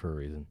Classic for a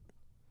reason.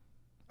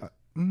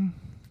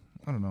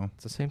 I don't know.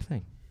 It's the same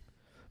thing.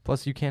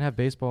 Plus, you can't have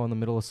baseball in the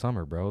middle of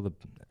summer, bro. The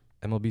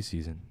MLB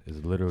season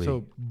is literally.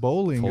 So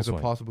bowling full is a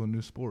swing. possible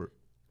new sport.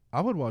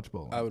 I would watch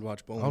bowling. I would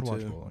watch bowling I would too.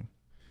 watch bowling.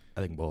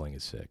 I think bowling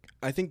is sick.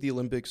 I think the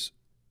Olympics,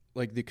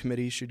 like the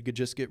committee, should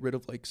just get rid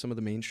of like some of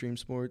the mainstream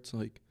sports,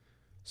 like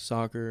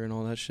soccer and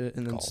all that shit,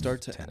 and then Golf,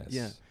 start to tennis.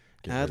 yeah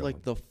Get add rid of like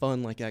them. the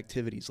fun like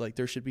activities. Like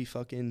there should be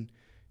fucking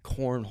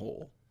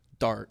cornhole,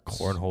 darts,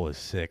 Cornhole is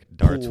sick.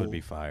 Darts Pool. would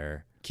be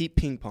fire. Keep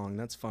ping pong.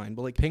 That's fine,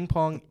 but like Ping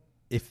pong.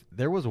 If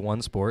there was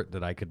one sport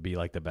that I could be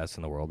like the best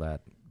in the world at,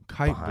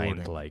 behind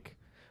Kiteboarding. like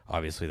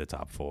obviously the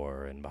top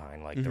four and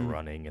behind like the Mhm.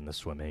 running and the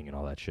swimming and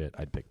all that shit,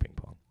 I'd pick ping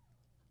pong.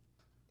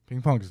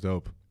 Ping pong's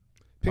dope.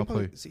 ping I'll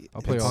pong. play- See,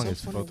 I'll play it's all so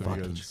these fun both to of you watch.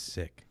 Fucking guys.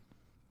 sick.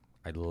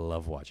 I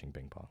love watching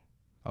ping pong.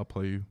 I'll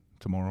play you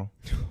tomorrow.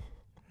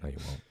 No, you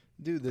won't.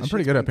 Dude, this I'm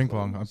pretty shit's good at been ping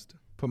pong. closed.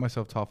 Put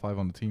myself top 5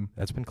 on the team.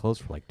 That's been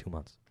closed for like 2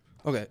 months.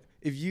 Okay,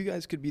 if you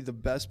guys could be the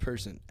best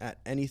person at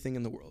anything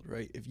in the world,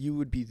 right? If you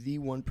would be the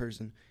one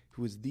person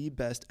who is the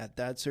best at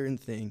that certain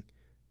thing,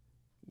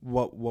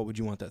 what would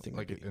you want that thing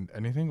Like to be? in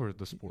anything or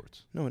the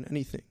sports? No, in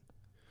anything.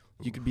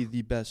 You could be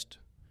the best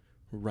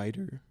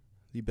writer,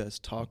 the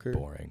best talker.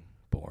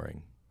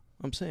 Boring.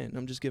 I'm saying,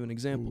 I'm just giving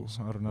examples.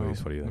 Ooh, I don't know.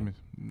 Luis, what do you Let think?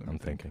 me I'm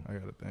think. thinking. I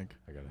gotta think.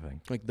 I gotta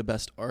think. Like the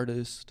best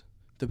artist,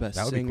 the best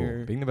That would be singer,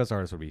 cool. Being the best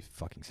artist would be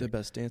fucking the sick.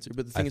 best dancer.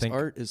 But the I thing is, think-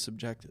 art is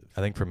subjective.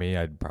 I think for me,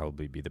 I'd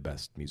probably be the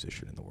best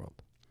musician in the world.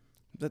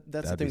 That's the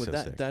that'd thing be with so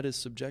that. sick. That is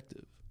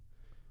subjective.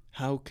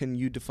 How can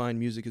you define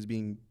music as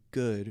being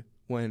good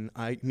when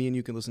me and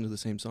you can listen to the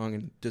same song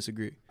and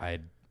disagree?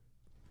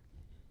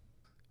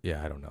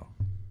 Yeah, I don't know.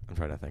 I'm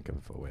trying to think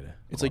of a way to.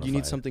 It's like you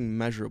need quantify it. something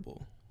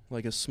measurable,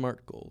 like a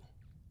SMART goal.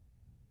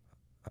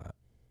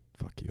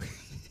 Fuck you.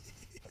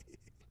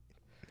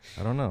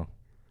 I don't know.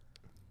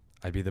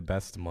 I'd be the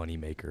best money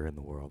maker in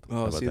the world. How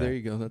Oh, about see, that? there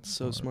you go. That's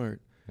so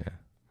Smart. smart. Yeah.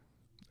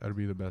 I'd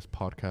be the best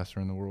podcaster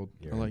in the world.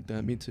 I like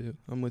that. Me too.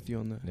 I'm with you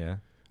on that. Yeah.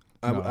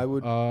 I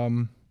would.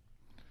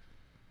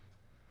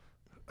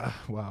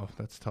 Wow,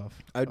 that's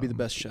tough. I'd be the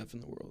best chef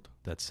in the world.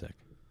 That's sick.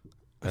 I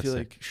That's feel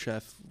sick. like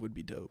chef would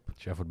be dope.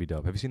 Chef would be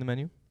dope. Have you seen the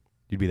menu?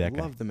 You'd be that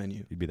guy. Love the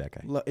menu, You'd be that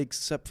guy.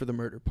 except for the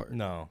murder part.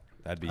 No,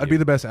 that'd be. I'd be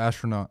the best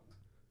astronaut.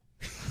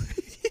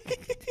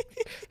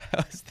 How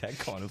is that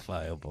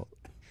quantifiable?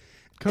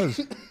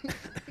 Because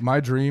my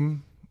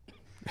dream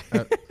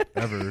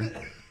ever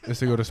is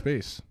to go to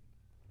space.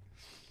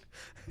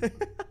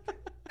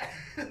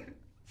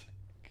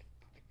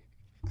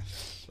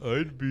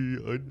 I'd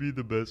be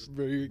the best.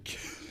 Very.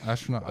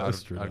 Astronaut.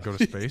 Astronaut. I'd go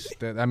to space.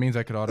 That means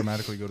I could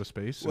automatically go to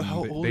space. Well, and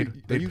how old?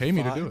 they'd pay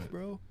me to do it.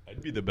 bro.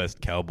 I'd be the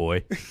best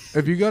cowboy.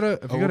 If you got a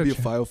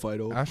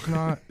firefighter.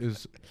 astronaut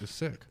is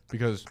sick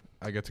because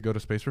I get to go to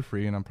space for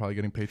free and I'm probably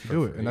getting paid to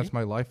do it, free? and that's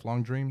my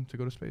lifelong dream to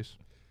go to space.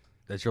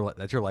 That's your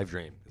life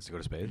dream is to go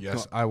to space.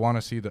 Yes, I want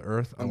to see the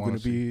Earth. I'm gonna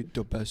be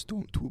the best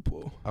on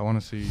Tupo. I want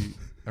to see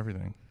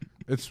everything.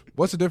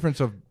 What's the difference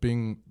of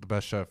being the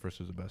best chef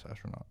versus the best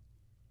astronaut?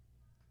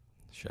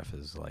 Chef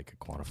is like a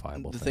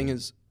quantifiable. The thing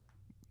is,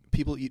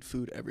 people eat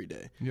food every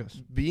day. Yes.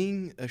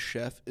 Being a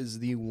chef is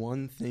the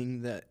one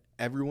thing that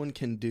everyone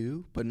can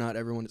do, but not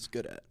everyone is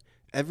good at.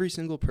 Every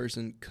single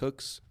person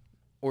cooks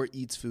or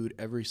eats food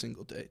every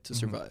single day to Mhm.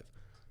 survive.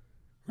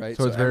 Right?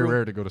 So it's very everyone-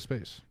 rare to go to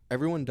space.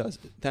 Everyone does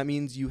it. That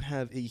means you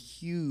have a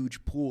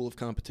huge pool of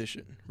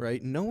competition,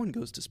 right? No one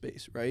goes to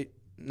space, right?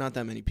 Not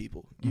that many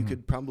people. You Mhm.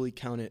 could probably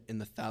count it in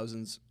the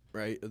thousands,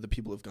 right, of the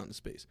people who have gone to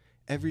space.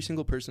 Every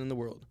single person in the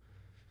world.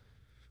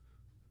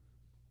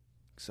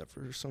 Except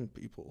for some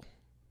people.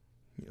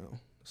 You know,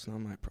 it's not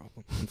my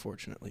problem,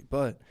 unfortunately.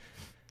 But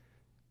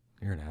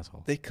you're an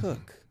asshole. they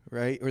cook,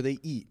 right? Or they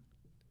eat.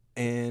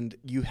 And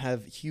you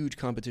have huge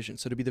competition.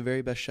 So to be the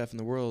very best chef in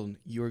the world,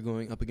 you're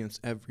going up against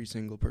every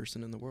single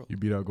person in the world. You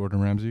beat out Gordon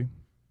Ramsay.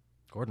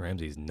 Gordon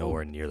Ramsay is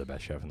nowhere near the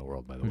best chef in the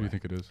world, by the Who do way. you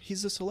think it is?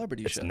 He's a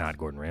celebrity It's chef. not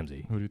Gordon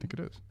Ramsay. Who do you think it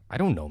is? I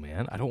don't know,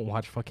 man. I don't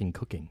watch fucking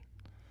cooking.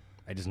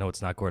 I just know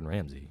it's not Gordon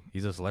Ramsay.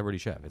 He's a celebrity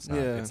chef. It's not.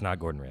 Yeah. It's not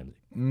Gordon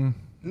Ramsay.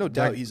 No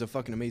doubt he's a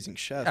fucking amazing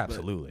chef.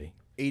 Absolutely.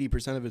 But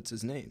 80% of it's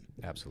his name.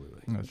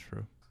 Absolutely. That's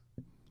true.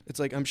 It's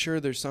like, I'm sure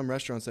there's some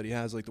restaurants that he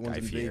has, like the ones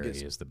Guy in Fieri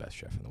Vegas. is the best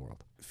chef in the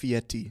world.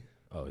 Fieri.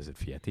 Oh, is it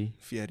Fieri?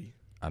 Fieri.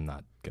 I'm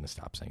not going to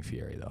stop saying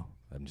Fieri, though.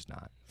 I'm just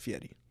not.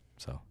 Fieri.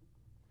 So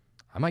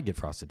I might get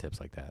frosted tips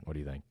like that. What do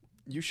you think?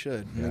 You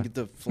should. Yeah. And get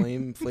the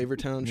Flavor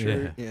Town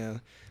shirt. Yeah.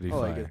 It'd be I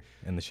like fire.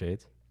 In the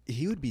shades?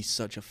 He would be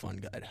such a fun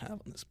guy to have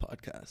on this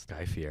podcast.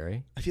 Guy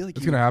Fieri? I feel like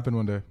It's going to happen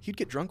one day. he'd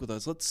get drunk with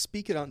us. Let's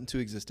speak it out into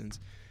existence.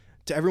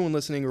 To everyone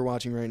listening or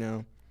watching right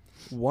now,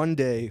 one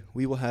day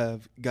we will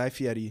have Guy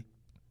Fieri,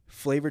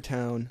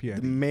 Flavortown, Fieri.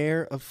 the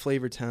mayor of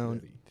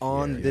Flavortown,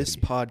 on Fieri. this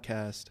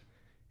podcast,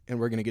 and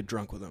we're going to get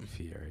drunk with him.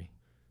 Fieri.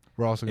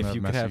 We're also going If to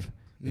you have could Messi. have,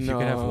 if you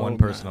could have one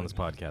person on this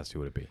podcast, who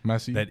would it be?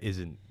 Messi. That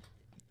isn't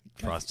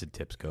frosted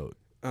tips goat.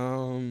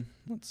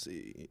 Let's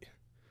see.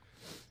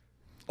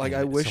 Like,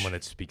 And I wish... someone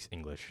that speaks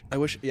English. I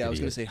was going to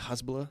Idiot. say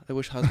Hasbullah. I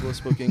wish Hasbullah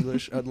spoke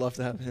English. I'd love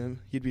to have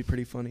him. He'd be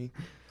pretty funny.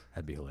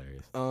 That'd be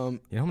hilarious. You know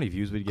how many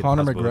views we'd get?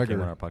 Conor if Hasbullah came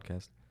McGregor. on our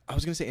podcast. I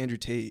was going to say Andrew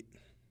Tate.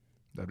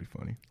 That'd be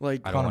funny.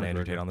 Like, I don't want Conor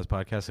Andrew McGregor. Tate on this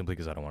podcast simply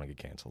because I don't want to get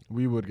canceled.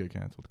 We would get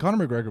canceled.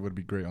 Conor McGregor would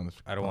be great on this.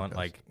 I don't want podcast.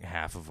 like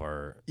half of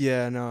our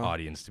yeah, no.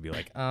 audience to be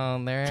like,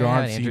 oh, they're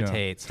John having Andrew Cena.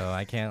 Tate, so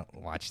I can't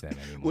watch them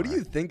anymore. What do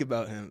you think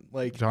about him?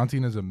 Like, John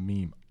Cena's a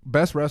meme.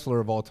 Best wrestler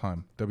of all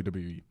time,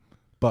 WWE.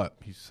 But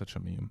he's such a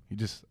meme.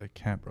 I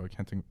can't, bro. I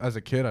can't think. As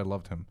a kid, I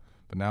loved him.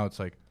 But now it's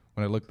like,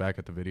 when I look back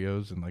at the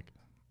videos and like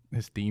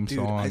his theme dude,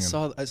 song. I and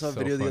saw a so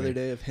video the funny. other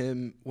day of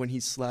him when he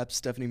slapped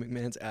Stephanie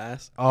McMahon's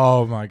ass.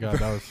 Oh my God,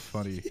 that was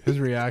funny. His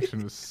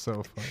reaction was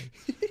so funny.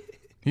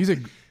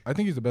 I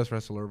think he's the best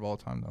wrestler of all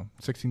time, though.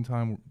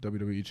 16-time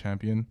WWE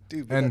champion.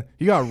 Dude, but And that-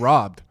 he got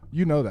robbed.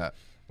 You know that.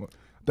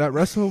 I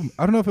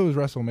don't know if it was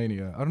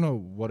WrestleMania. I don't know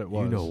what it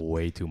was. You know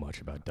way too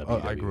much about WWE.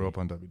 Oh, I grew up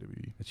on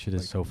WWE. That shit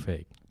is so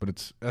fake. But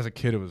it's as a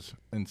kid, it was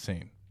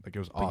insane. Like, it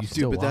was But you awesome.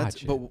 still Dude, but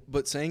that's watch it.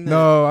 but saying that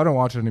No, I don't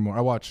watch it anymore.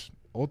 I watch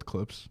old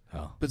clips.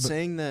 Oh. but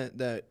saying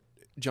that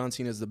John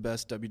Cena is the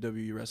best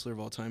WWE wrestler of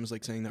all time is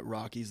like saying that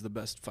Rocky's the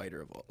best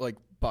fighter of all, like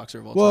boxer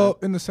of all Well,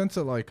 time. in the sense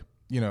that, like,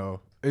 you know,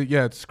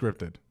 it's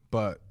scripted.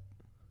 But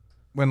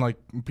when, like,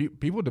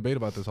 people debate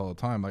about this all the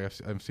time. Like,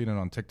 I've seen it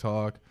on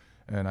TikTok.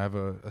 And I have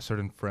a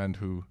certain friend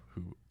who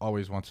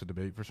always wants to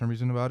debate for some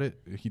reason about it.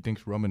 He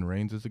thinks Roman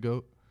Reigns is the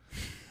GOAT.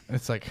 And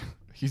it's like,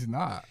 he's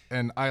not.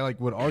 And I like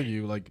would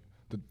argue like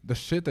the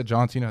shit that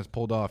John Cena has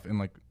pulled off in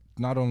like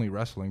not only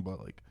wrestling but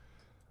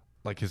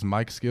like his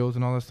mic skills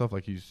and all that stuff.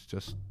 Like he's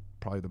just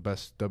probably the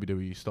best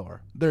WWE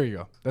star. There you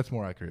go. That's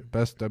more accurate.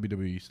 Best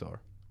WWE star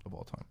of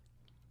all time.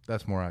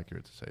 That's more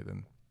accurate to say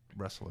than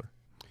wrestler.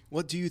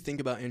 What do you think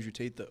about Andrew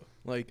Tate though?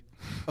 Like,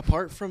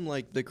 apart from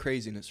like the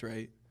craziness,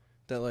 right?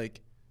 That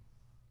like,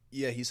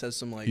 yeah, he says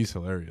some like He's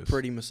hilarious.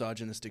 pretty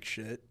misogynistic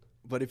shit.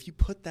 But if you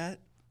put that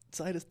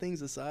side of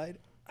things aside,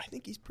 I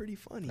think he's pretty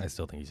funny. I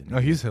still think he's an No,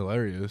 he's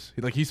hilarious.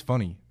 He's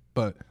funny,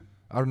 but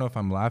I don't know if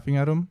I'm laughing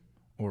at him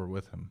or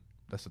with him.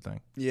 That's the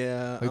thing.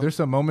 Yeah, Like, there's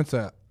some moments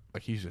that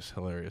like he's just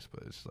hilarious,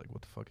 but it's like,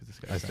 what the fuck is this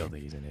guy I still saying?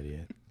 think he's an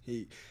idiot.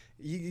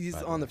 he's By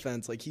the on the way.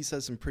 fence. Like he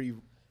says some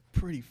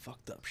pretty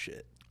fucked up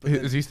shit.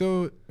 Is he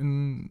still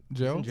in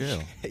jail? In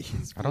jail.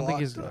 He's I don't think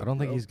he's. locked I up, don't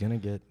think bro. he's gonna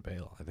get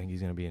bail. I think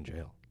he's gonna be in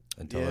jail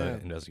until Yeah. the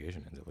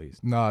investigation ends, at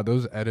least. Nah,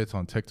 those edits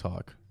on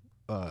TikTok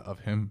of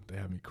him, they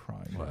have me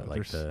crying. What, bro.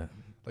 like They're the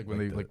like when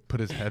like they the- like put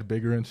his head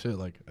bigger and shit.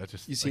 Like I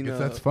just You like, seen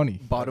that's funny.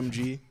 Bottom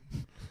G,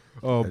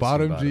 Oh, I've seen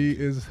Bottom Bottom G G.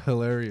 is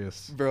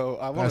hilarious. bro.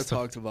 I want That's to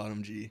the- talk to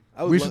Bottom G.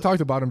 We should talk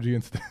to Bottom G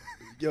instead.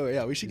 Yo,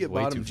 yeah, we should He's get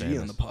way Bottom too G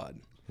on the famous. pod.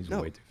 he's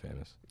No. way too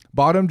famous.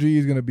 Bottom G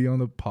is gonna be on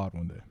the pod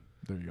one day.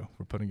 There you go.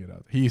 We're putting it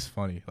out. He's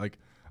funny. Like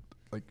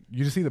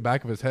you just see the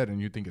back of his head and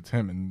you think it's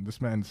him, and this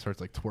man starts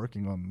like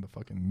twerking on the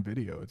fucking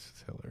video.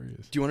 It's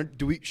hilarious. Do you want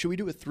to? Should we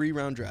do a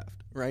 3-round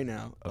draft right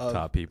now Of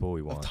top people we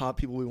of want top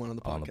people we want on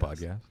the podcast? on the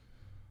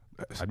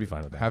podcast. I'd be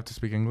fine with that. Have to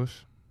speak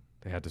English.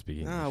 They have to speak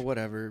English. Ah,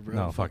 whatever, bro.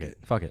 No, fuck it.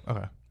 Fuck it.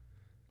 Okay.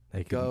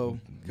 They can-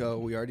 Go.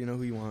 We already know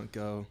who you want.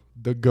 Go.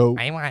 The GOAT,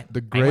 want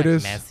the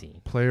greatest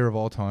Messi. player of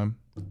all time,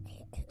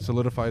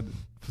 solidified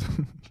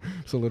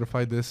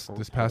this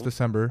past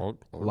December.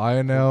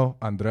 Lionel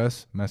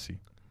Andres Messi.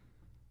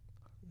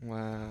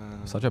 Wow.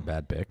 Such a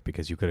bad pick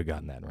because you could have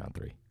gotten that in round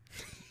 3.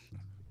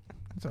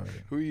 It's all right.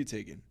 Who are you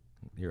taking?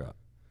 You're up.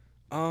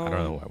 I don't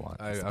know who I want.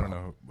 I That's the don't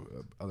problem.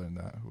 know. Other than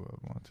that, who I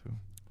would want to.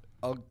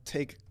 I'll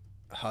take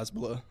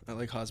Hasbullah. I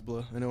like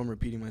Hasbullah. I know I'm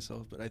repeating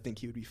myself, but I think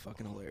he would be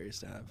fucking hilarious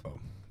to have. Oh,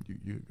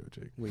 you go,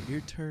 Jake. Wait your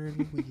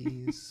turn,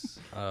 Louise.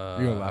 You're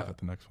gonna laugh at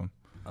the next one.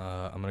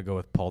 I'm gonna go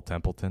with Paul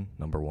Templeton,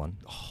 number 1.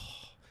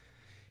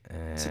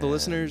 So the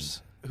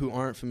listeners who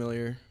aren't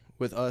familiar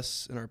with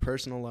us in our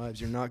personal lives,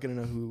 you're not going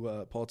to know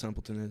who Paul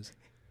Templeton is.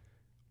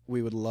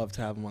 We would love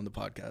to have him on the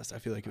podcast. I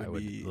feel like it I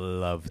would would be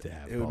love to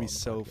have. it would Paul be on the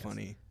so podcast.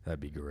 funny. That'd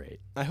be great.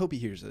 I hope he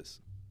hears this.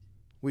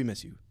 We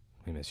miss you.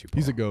 We miss you, Paul.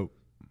 He's a goat.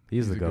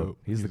 He's the a goat. goat.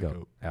 He's the He's a goat.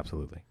 goat.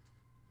 Absolutely.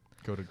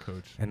 Goated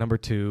coach. And number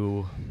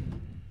 2,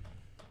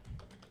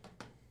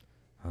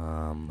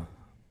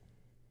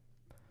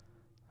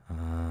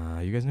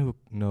 you guys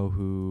know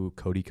who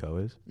Cody Ko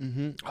is?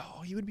 Mm-hmm.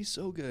 Oh, he would be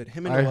so good.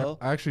 Him and I Noel.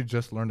 actually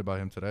just learned about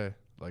him today.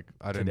 Like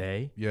I didn't.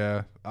 Today?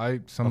 Yeah,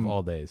 Of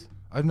all days.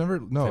 I've never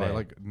Today.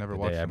 I never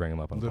watched. Today I bring him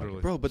up on the literally.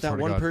 podcast. Bro, but Swear that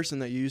to one God. person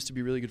that you used to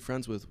be really good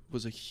friends with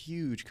was a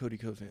huge Cody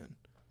Ko fan.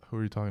 Who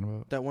are you talking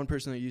about? That one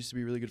person that you used to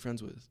be really good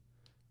friends with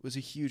was a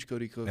huge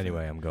Cody Ko fan.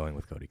 Anyway, I'm going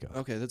with Cody Ko.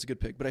 Okay, that's a good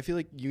pick. But I feel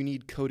like you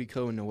need Cody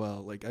Ko and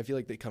Noel. Like, I feel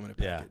like they come in a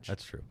Yeah, package.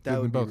 that's true.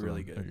 That would be Both of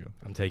really them. There good. you go.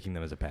 I'm taking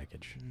them as a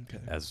package,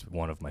 Okay. as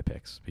one of my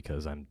picks,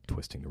 because I'm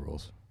twisting the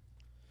rules.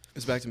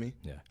 It's back to me.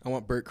 Yeah, I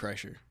want Bert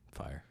Kreischer.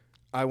 fire.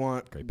 I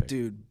want, Great pick.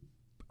 dude.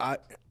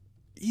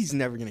 He's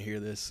never gonna hear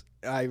this.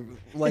 I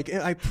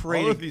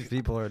pray. All of these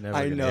people are never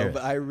I gonna know, hear it.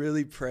 but I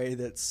really pray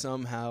that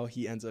somehow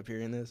he ends up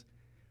hearing this.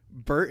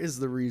 Bert is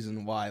the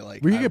reason why.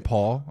 Like, We could get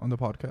Paul on the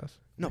podcast.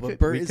 no, We but could-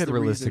 Bert we is could the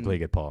realistically reason.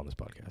 get Paul on this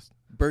podcast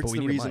Bert's but we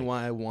the need a reason mic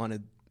why I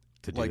wanted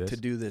to do like this. to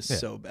do this Yeah.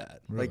 so bad.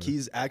 Really? Like,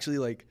 he's actually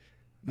like,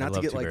 I not to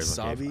love get Two like Bears,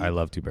 One Cave. Savi I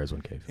love Two Bears,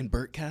 One Cave. in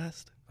Bert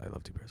cast. I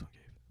love Two Bears, One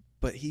Cave.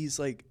 But he's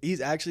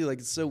actually like,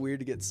 it's so weird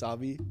to get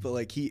Savi, but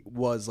like he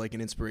was like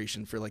an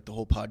inspiration for like the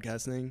whole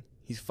podcast thing.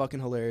 He's fucking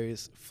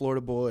hilarious.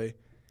 Florida boy.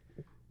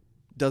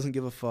 Doesn't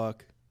give a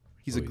fuck.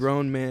 He's a Always.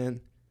 grown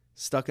man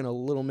stuck in a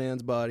little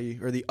man's body,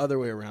 or the other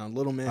way around.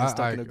 Little man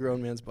stuck in a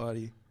grown man's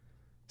body.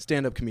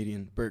 Stand-up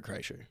comedian, Bert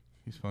Kreischer.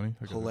 He's funny.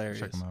 I gotta Hilarious.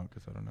 Check him out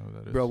because I don't know who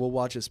that is. Bro, we'll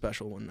watch his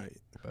special one night.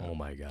 Bet. Oh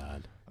my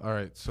God, All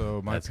right,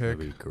 so my that's pick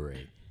gonna be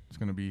great. is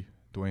gonna be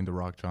Dwayne the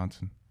Rock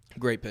Johnson.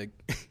 Great pick.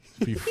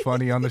 Be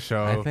funny on the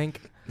show. I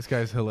think this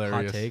guy's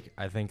hilarious. hot take.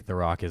 I think The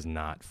Rock is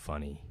not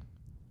funny.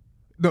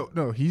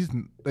 No, he's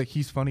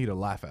funny to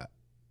laugh at.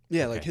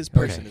 Yeah, Okay. like his Okay.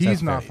 person. He's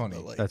is not funny,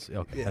 funny. but, like, That's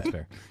okay. yeah. That's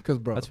fair. Cause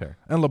bro, That's fair.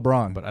 and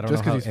LeBron. But I don't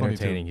just know how he's funny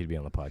too. entertaining he'd be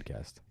on the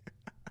podcast.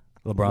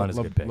 LeBron is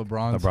a good pick.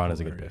 LeBron is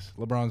a good pick.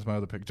 LeBron's my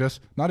other pick. Just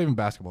not even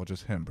basketball,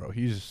 just him, bro.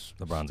 He's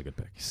LeBron's a good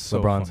pick.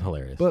 so LeBron's funny.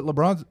 hilarious. But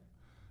LeBron's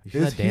you see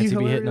is that dance he he'd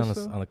be hitting on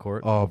hilarious, the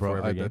court? oh, before bro,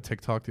 every I game? the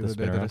TikTok the The other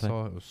day that I spin-around thing?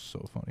 saw, it was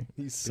so funny.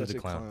 He's such a a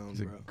clown. clown,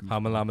 He's a bro. goof.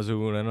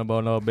 Hamalamazoon and a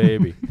bono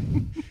baby.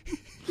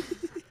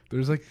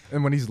 There's like,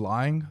 and when he's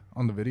lying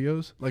on the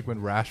videos, like when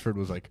Rashford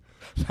was like,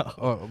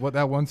 oh, what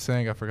that one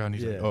saying I forgot. And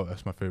he's like, Yeah. oh,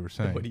 that's my favorite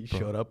saying. When he Bro.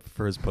 showed up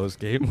for his post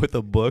game with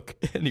a book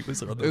and he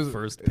was on the It was-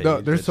 first page. No,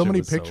 there's That so shit many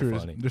was so pictures.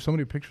 funny. There's so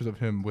many pictures of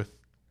him with,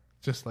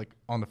 just like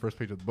on the first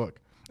page of the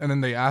book. And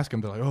then they ask him,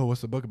 they're like, oh,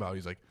 what's the book about?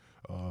 He's like,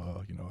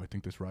 I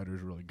think this writer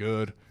is really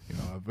good.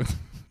 I've been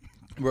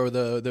Bro,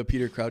 the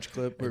Peter Crouch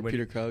clip where And when-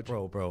 Peter Crouch.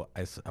 Bro,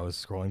 I was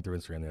scrolling through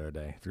Instagram the other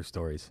day through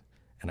stories,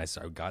 and I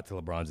got to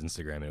LeBron's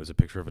Instagram, and it was a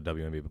picture of a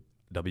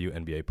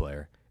WNBA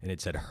player, and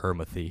it said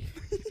Hermathy.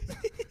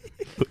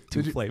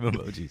 Two flame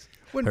emojis.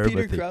 When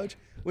Peter Hermathy. Crouch,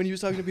 when he was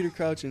talking to Peter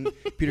Crouch, and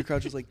Peter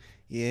Crouch was like,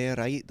 "Yeah,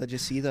 right. Did you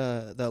see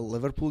the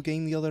Liverpool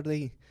game the other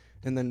day?"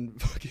 And then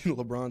fucking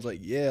LeBron's like,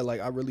 "Yeah,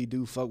 like I really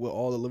do fuck with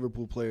all the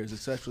Liverpool players,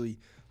 especially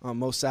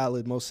Mo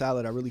Salad.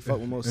 I really fuck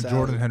with Mo and Salad.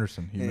 Jordan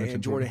Henderson. He and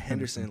mentioned Jordan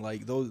Henderson.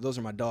 Like those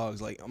are my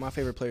dogs. Like my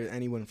favorite player,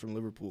 anyone from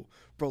Liverpool.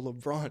 Bro,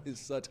 LeBron is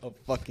such a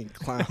fucking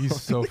clown. He's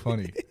so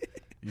funny.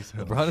 He's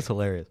LeBron is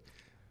hilarious.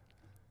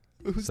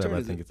 Whose So turn I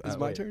is think it? it's Is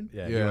my wait. turn?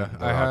 Yeah, Yeah, you went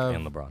The I Rock have-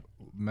 and LeBron.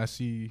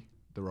 Messi,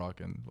 The Rock,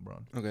 and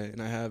LeBron. Okay,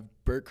 and I have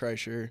Bert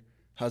Kreischer,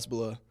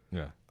 Hezbollah.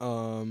 Yeah.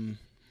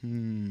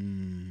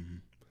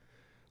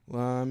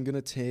 Well, I'm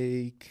gonna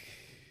take.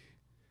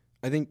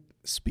 I think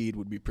Speed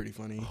would be pretty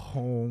funny.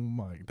 Oh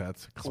my,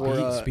 that's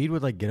Or, Speed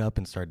would like get up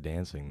and start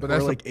dancing. But though. Or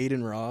that's like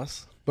Aiden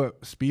Ross.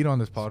 But Speed on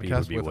this Speed would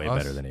podcast be with way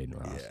us. better than Aiden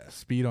Ross. Yeah.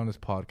 Speed on this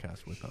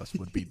podcast with us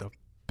would be the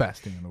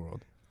best thing in the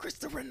world.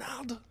 Christopher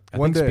Ronaldo. I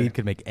One think day. Speed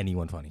could make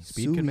anyone funny.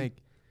 Speed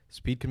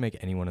Sui. could make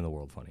anyone in the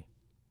world funny.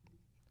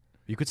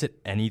 You could sit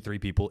any three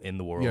people in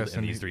the world Yes, in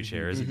and these three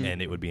chairs, Mhm.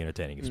 and it would be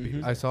entertaining if Speed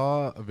was I there.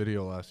 saw a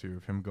video last year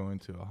of him going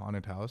to a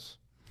haunted house,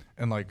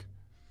 and like,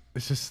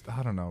 it's just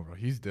I don't know, bro.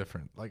 He's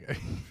different. Like,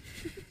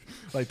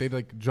 like they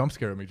like jump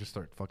scare him. He just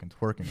start fucking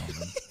twerking on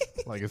them.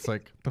 Like it's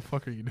like the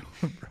fuck are you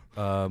doing,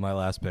 bro? My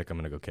last pick, I'm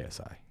gonna go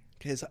KSI.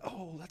 Okay,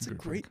 that's a Good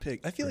great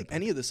pick. I feel like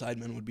any of the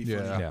sidemen would be Yeah.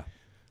 funny. Yeah.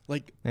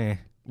 Like Eh.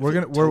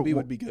 Toby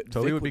would be good.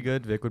 Toby Vic would be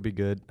good. Vic would be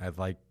good. I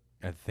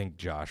think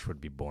Josh would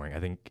be boring. I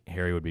think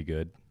Harry would be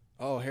good.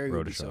 Oh, Harry would be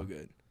Rhoda so Shaw.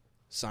 good.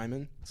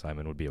 Simon.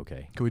 Simon would be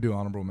okay. Can we do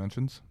honorable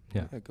mentions?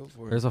 Yeah. Go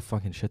for it. There's a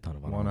fucking shit ton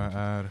of Wanna honorable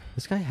mentions. add?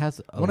 This guy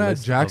has a Wanna add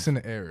list Jackson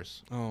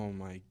Ayers? Oh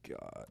my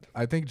god.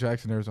 I think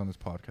Jackson Ayers on this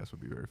podcast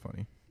would be very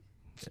funny.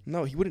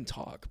 No, he wouldn't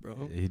talk,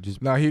 bro. He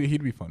just No,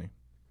 he'd be funny.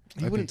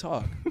 He I wouldn't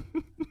talk.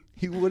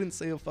 He wouldn't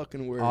say a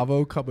fucking word.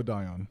 Avo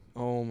Kabadion.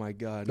 Oh my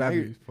god. Now That'd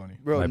you're- be funny.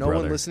 bro, My no one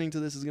brother. listening to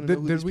this is gonna know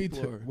who Did these we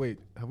people are. wait?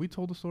 Have we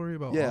told the story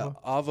about Yeah, Avo?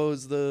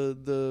 Avo's the.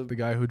 The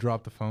guy who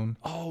dropped the phone.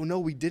 Oh no,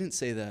 we didn't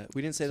say that.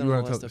 We didn't say that You on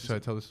the wanna last tell, should I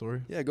episode. tell the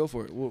story? Yeah, go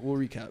for it. We'll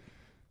recap.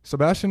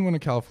 Sebastian went to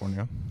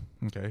California.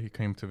 Okay, he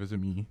came to visit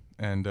me,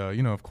 and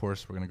of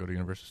course, we're gonna go to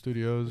Universal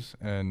Studios,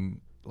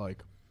 and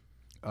like,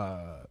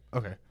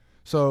 okay,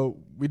 so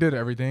we did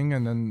everything,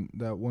 and then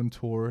that one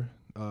tour,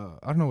 I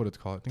don't know what it's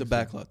called. I think The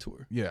it's backlot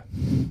tour. Yeah,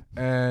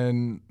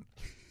 and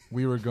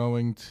we were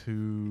going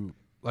to,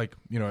 like,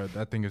 you know,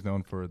 that thing is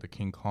known for the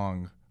King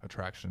Kong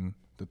attraction,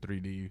 the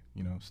 3D,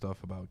 you know,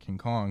 stuff about King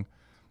Kong.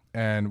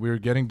 And we were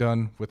getting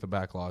done with the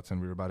back lots, and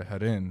we were about to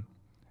head in,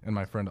 and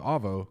my friend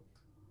Avo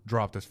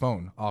dropped his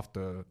phone off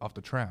the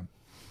tram,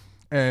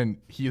 and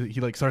he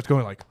like starts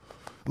going like,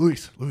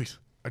 Luis,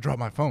 I dropped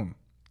my phone.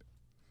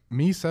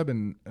 Me, Seb,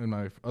 and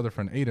my other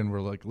friend Aiden were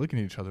like looking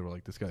at each other. We're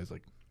like, this guy's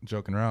like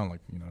joking around,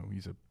 like, you know,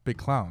 he's a big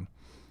clown.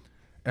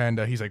 And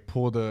he's like,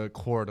 pull the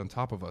cord on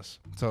top of us.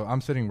 So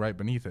I'm sitting right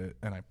beneath it,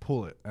 and I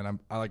pull it, and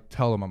I like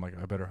tell him, I'm like,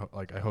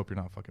 I hope you're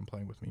not fucking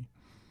playing with me.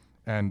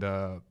 And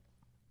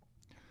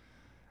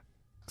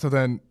so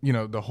then, you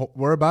know,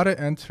 we're about to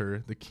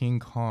enter the King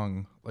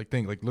Kong like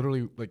thing, like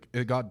literally, like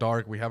it got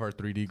dark. We have our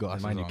 3D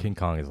glasses Mind you, on. King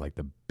Kong is like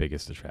the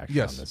biggest attraction.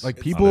 Yes, on this, like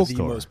It's people, the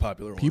most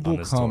popular one. people on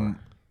this come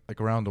tour.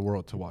 like around the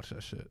world to watch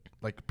that shit.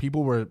 Like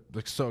people were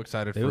like so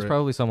excited There for was it.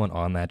 probably someone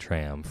on that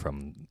tram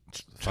from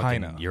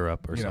China, fucking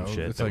Europe or you some know,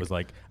 shit it's that like- was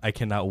like, I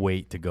cannot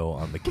wait to go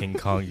on the King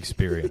Kong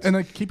experience. And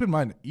like keep in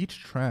mind, each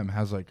tram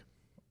has like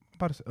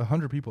about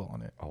 100 people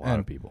on it. A lot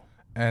of people.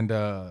 And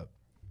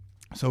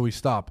so we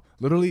stop.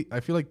 Literally, I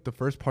feel like the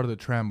first part of the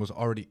tram was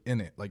already in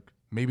it. Like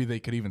maybe they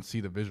could even see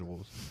the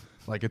visuals.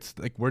 Like it's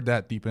like we're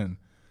that deep in.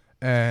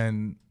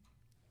 And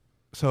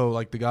so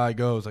like the guy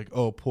goes like,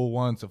 oh, pull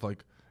once if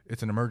like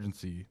it's an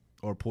emergency,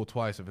 or pull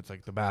twice if it's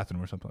like the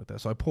bathroom or something like that.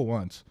 So I pull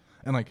once,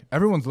 and like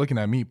everyone's looking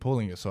at me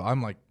pulling it. So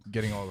I'm like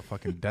getting all the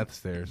fucking death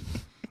stares.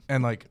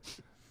 And like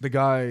the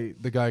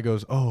guy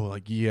goes, oh,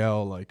 like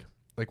yell, like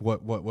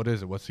what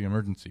is it? What's the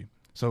emergency?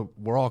 So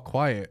we're all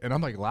quiet, and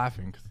I'm like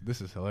laughing because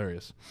this is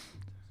hilarious.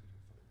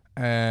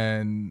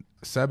 And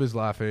Seb is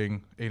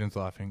laughing, Aiden's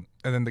laughing,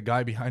 and then the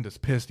guy behind us,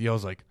 pissed,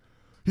 yells like,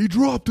 "He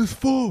dropped his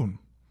phone!"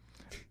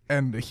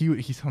 And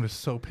he sounded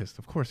so pissed.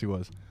 Of course he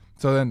was.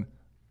 So then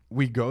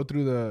we go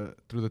through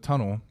the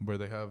tunnel where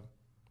they have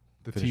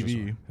the Finish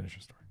TV, Finish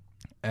your story.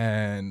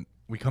 and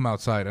we come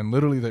outside, and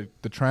literally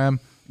the tram,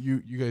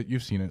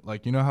 you've seen it,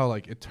 like, you know how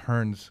like it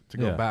turns to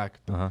go Yeah. back.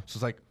 Uh-huh. So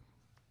it's like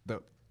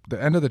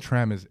the end of the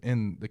tram is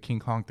in the King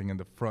Kong thing, and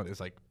the front is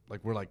like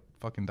we're like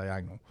fucking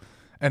diagonal,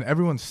 and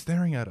everyone's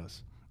staring at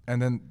us.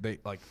 And then they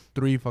like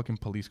 3 fucking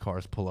police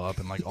cars pull up,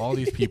 and like all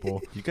these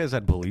people, You guys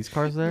had police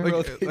cars there?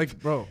 like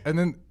bro. And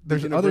then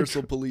there's other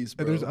Universal police,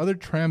 bro. and there's other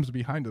trams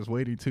behind us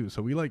waiting too.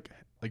 So we like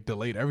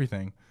delayed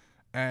everything,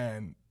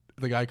 and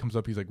the guy comes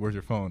up. He's like, "Where's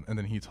your phone?" And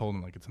then he told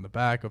him like it's in the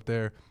back up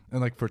there.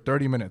 And like for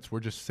 30 minutes, we're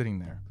just sitting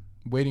there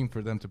waiting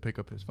for them to pick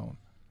up his phone.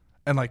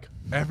 And like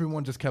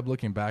everyone just kept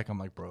looking back. I'm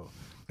like, bro.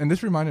 And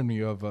this reminded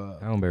me of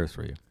How embarrassed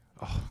were you?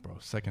 oh, bro,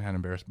 secondhand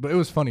embarrassed. But it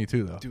was funny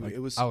too, though. Dude, Like, it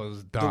was I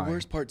was dying. The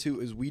worst part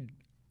too is we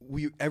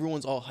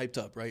everyone's all hyped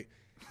up, right?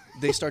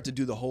 They start to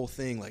do the whole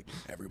thing like,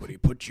 everybody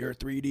put your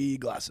 3D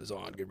glasses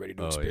on, get ready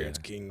to experience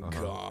King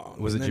Kong.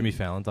 Was it And then- Jimmy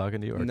Fallon talking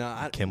to you, or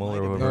Nah, Kimmel, might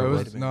or have been. whoever? No, it Might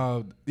was have been.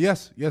 no.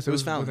 Yes, it It was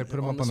was Fallon. when they put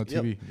him On up on the the-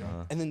 TV. yep.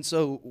 Yeah. And then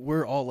so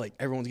we're all like,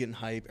 everyone's getting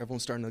hype,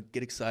 everyone's starting to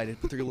get excited,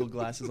 put their little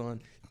glasses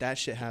on. That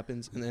shit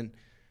happens, and then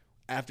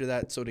after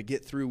that, so to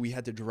get through, we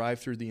had to drive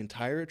through the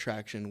entire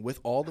attraction with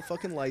all the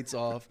fucking lights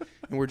off,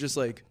 and we're just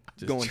like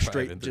going straight,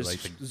 driving through,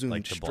 just like the, zoomed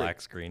like the straight.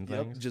 black screen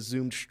Yep, things. just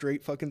zoomed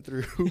straight fucking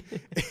through.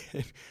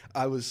 And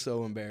I was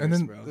so embarrassed, And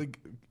then, bro.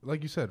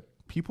 like you said,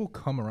 people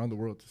come around the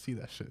world to see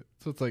that shit.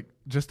 So it's like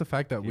just the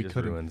fact that You we just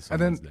couldn't. ruined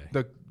And then someone's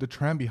day. the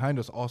tram behind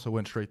us also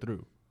went straight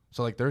through.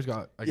 So like there's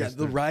got I yeah, guess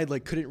the there's ride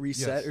like couldn't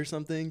reset Yes. or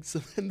something. So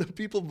then the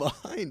people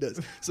behind us,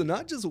 so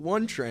not just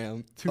one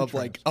tram two of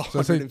like trams. So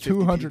I'd say 150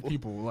 200 people.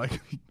 people. Like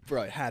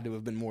Bro, it had to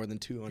have been more than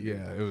 200.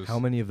 yeah, it was. How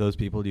many of those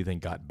people do you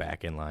think got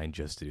back in line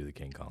just to do the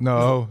King Kong?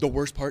 No, The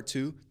worst part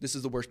too, this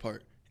is the worst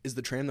part, is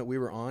the tram that we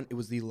were on. It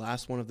was the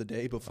last one of the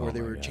day before Oh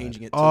they my were God.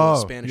 changing it to oh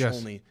Spanish yes,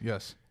 only.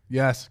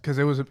 yes, because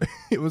it was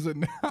it was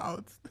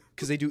announced.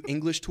 Because they do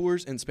English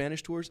tours and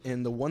Spanish tours,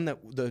 and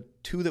the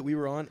 2 that we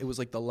were on, it was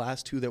like the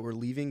last 2 that were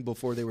leaving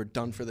before they were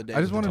done for the day. I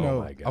just want to Oh know.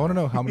 my I want to God.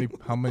 know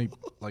how many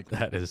like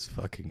That is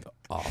fucking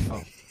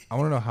awful. I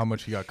want to know how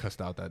much he got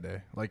cussed out that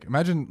day. Like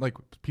imagine like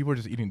people were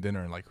just eating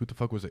dinner and like who the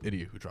fuck was the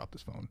idiot who dropped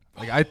his phone?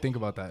 Like I think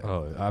about that.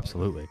 Oh,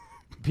 absolutely.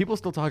 People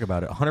still talk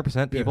about it.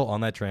 100% people on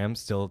that tram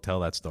still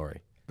tell that story.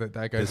 That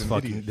guy's This an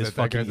fucking idiot. this that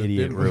fucking guy's a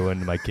idiot dimwit.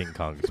 ruined my King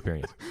Kong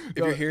experience. If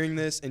you're hearing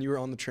this and you were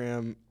on the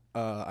tram,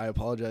 I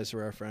apologize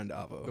for our friend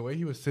Avo. The way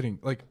he was sitting,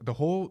 like the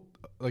whole,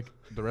 like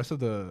the rest of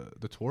the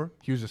tour,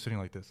 he was just sitting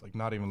like this, like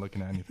not even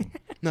looking at anything.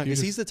 No, He because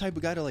just- he's the type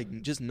of guy to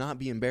like just not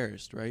be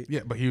embarrassed, right?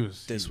 Yeah, but he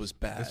was. This was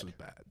bad. This was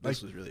bad.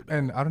 This Like, was really bad.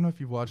 and I don't know if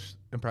you've watched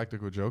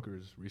Impractical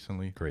Jokers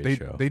recently. Great they,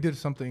 show. They did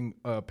something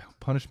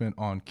punishment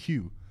on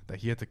Q that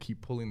he had to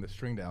keep pulling the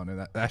string down,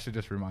 and that shit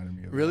just reminded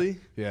me of. Really?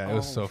 That. Yeah, it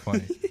was Oh. so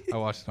funny. I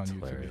watched it on It's YouTube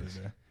the hilarious.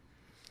 other day.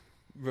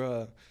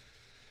 Bruh.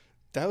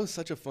 That was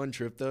such a fun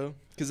trip though.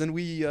 Because then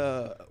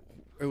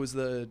it was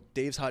the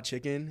Dave's Hot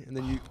Chicken, and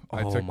then you.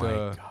 I oh took my the-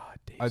 God.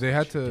 I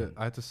had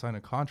to sign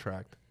a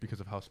contract because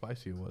of how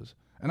spicy it was,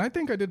 and I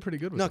think I did pretty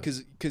good with No, it.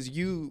 because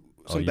you.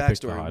 Oh, Some you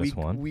picked the backstory. hottest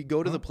one? We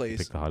go to the Pick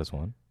place. the hottest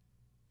one.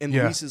 And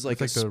Yeah, Luis is like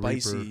a it's like the Reaper,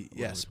 spicy, whatever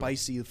it's called.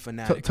 spicy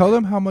fanatic. Tell man.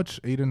 them how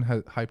much Aiden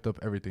had hyped up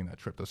everything that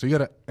trip though. So you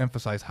gotta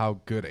emphasize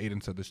how good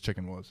Aiden said this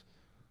chicken was.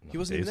 He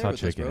wasn't even Dave's there Hot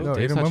with us, Chicken. bro. No,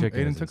 Dave's Aiden Hot went- Chicken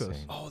Aiden is took us.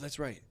 insane. Oh, that's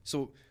right.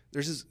 So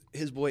there's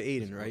his boy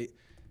Aiden, right?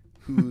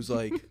 Who's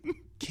like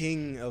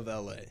king of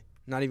LA.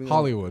 Not even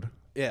Hollywood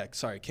Yeah,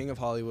 sorry, king of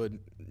Hollywood.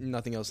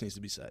 Nothing else needs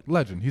to be said.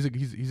 legend. He's a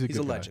good a guy.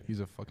 legend. He's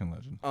a fucking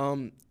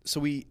legend.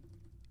 So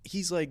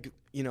he's like,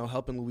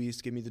 helping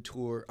Luis give me the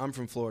tour. I'm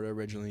from Florida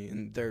originally,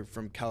 and they're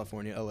from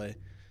California, LA.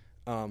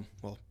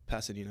 Well,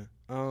 Pasadena.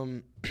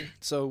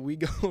 So we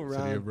go City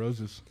around. of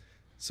Roses.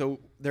 So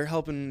they're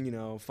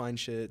helping, find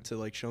shit to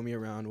like show me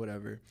around,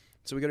 whatever.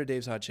 So we go to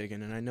Dave's Hot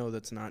Chicken, and I know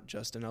that's not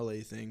just an LA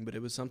thing, but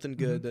it was something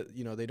good that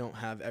they don't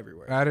have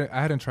everywhere.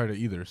 I hadn't tried it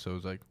either, so it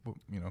was like,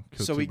 kill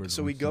So two we birds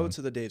so with we one go stone.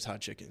 to the Dave's Hot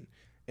Chicken,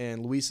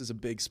 and Luis is a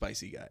big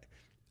spicy guy.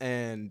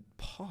 And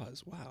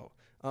pause. Wow.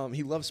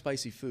 He loves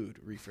spicy food.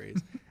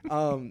 Rephrase.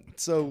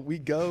 So we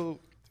go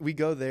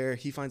there.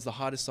 He finds the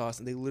hottest sauce,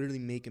 and they literally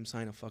make him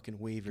sign a fucking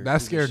waiver. That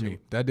Who's scared the me.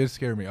 shit. That did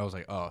scare me. I was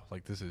like, oh,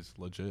 like this is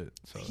legit.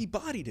 So He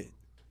bodied it.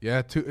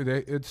 yeah,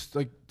 it's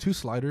like 2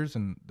 sliders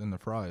and then the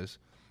fries,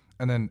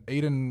 and then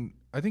Aiden.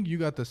 I think you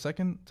got the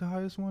second to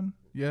highest one.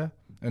 Yeah,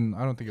 and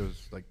I don't think it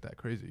was like that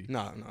crazy.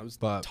 No, it was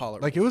But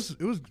tolerable. like it was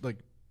like,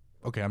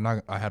 okay,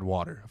 I had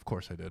water, of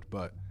course I did,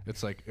 but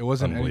it's like it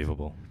wasn't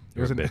Unbelievable. It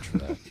You're a wasn't- bitch for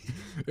that.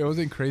 it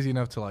wasn't crazy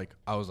enough to like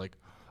I was like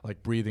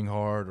breathing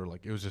hard or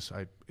like it was just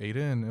I ate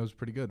it and it was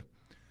pretty good.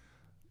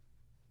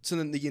 So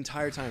then the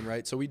entire time,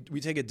 right? So we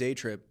take a day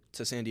trip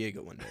to San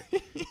Diego one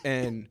day,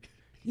 and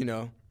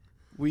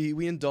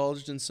we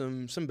indulged in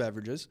some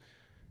beverages,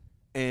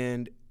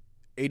 and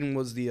Aiden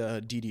was the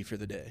DD for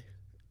the day,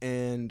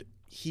 and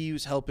he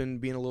was helping,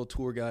 being a little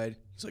tour guide.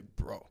 He's like,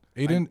 bro,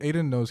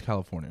 Aiden knows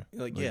California.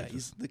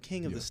 he's the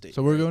king of the state.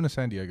 So we're right? going to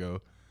San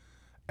Diego,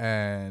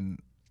 and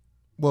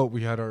well,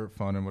 we had our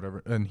fun and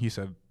whatever. And he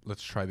said,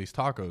 "Let's try these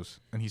tacos."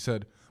 And he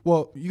said,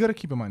 "Well, you got to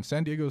keep in mind,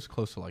 San Diego's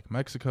close to like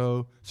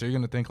Mexico, so you're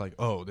gonna think like,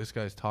 oh, this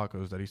guy's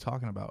tacos that he's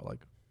talking about, like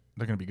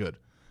they're gonna be good."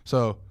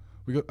 So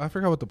we go. I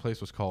forgot what the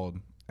place was called,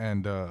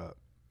 and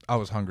I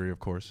was hungry, of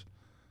course.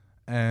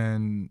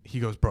 And he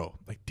goes, "Bro,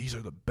 like these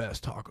are the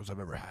best tacos I've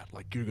ever had.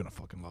 Like you're gonna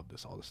fucking love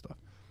this, all this stuff."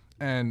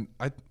 And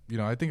I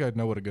think I'd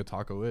know what a good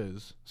taco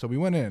is. So we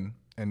went in,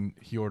 and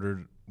he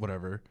ordered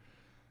whatever,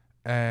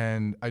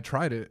 and I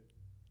tried it,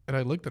 and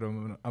I looked at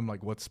him, and I'm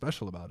like, "What's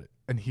special about it?"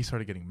 And he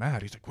started getting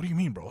mad. He's like, "What do you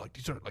mean, bro? Like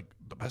these are like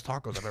the best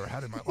tacos I've ever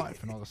had in my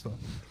life, and all this stuff."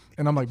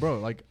 And I'm like, "Bro,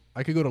 like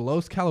I could go to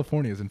Los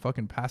Californias in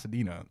fucking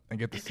Pasadena and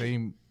get the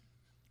same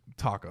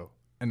taco,"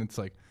 and it's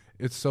like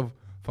it's so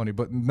funny,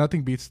 but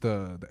nothing beats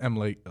the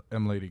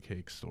M Lady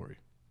Cake story.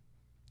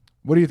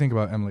 What do you think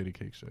about M Lady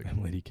Cakes, Jake?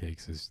 M Lady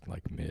Cakes is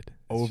like mid.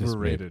 It's just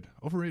Overrated. mid.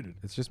 Overrated.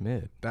 It's just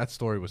mid. That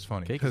story was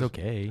funny. Cake is 'cause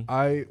okay.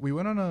 We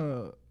went on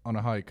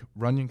a hike,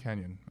 Runyon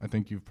Canyon. I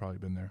think you've probably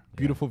been there.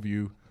 Beautiful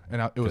view,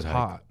 and it was Good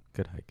hike. hot,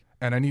 Good hike.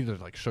 and I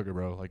needed like sugar,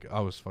 bro. Like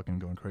I was fucking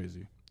going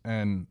crazy,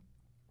 and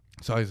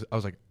so I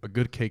was like, a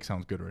good cake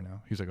sounds good right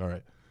now. He's like, all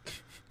right.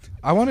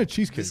 I wanted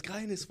cheesecake. This guy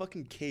and his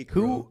fucking cake.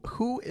 bro.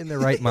 Who in their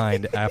right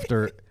mind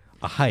after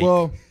a hike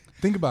Well,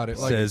 think about it.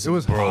 Like says, it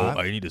was "Bro, hot.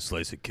 I need a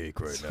slice of cake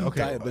right now."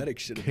 Okay, Diabetic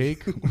shit.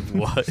 Cake.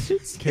 What?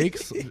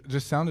 Cakes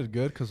just sounded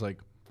good because like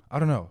I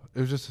don't know, it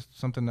was just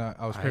something that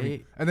I was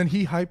craving. I- And then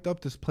he hyped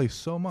up this place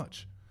so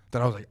much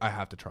that I was like, I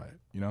have to try it,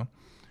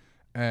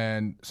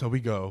 And so we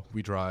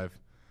drive,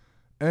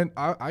 and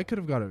I could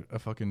have got a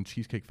fucking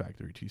Cheesecake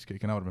Factory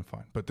cheesecake, and I would have been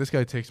fine. But this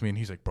guy takes me, and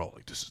he's like, "Bro,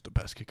 like this is the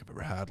best cake I've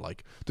ever had.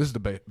 Like this is the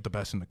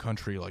best in the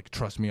country. Like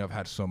trust me, I've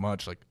had so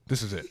much. Like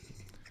this is it."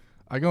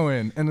 I go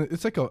in, and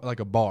it's like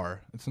a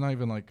bar. It's not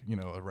even like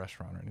a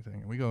restaurant or anything.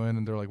 And we go in,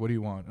 and they're like, "What do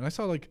you want?" And I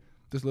saw like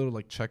this little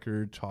like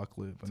checkered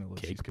chocolate vanilla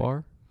Cake cheesecake.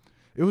 bar?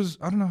 It was,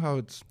 I don't know how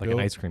it's Like built.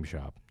 an ice cream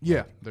shop.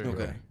 Yeah, there you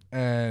go. Okay.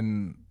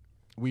 And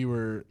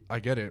I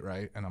get it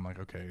right, and I'm like,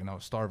 okay. And I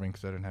was starving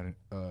because I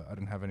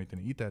didn't have anything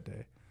to eat that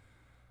day.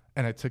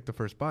 And I took the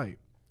first bite,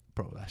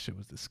 bro. That shit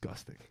was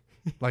disgusting.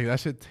 Like that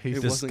shit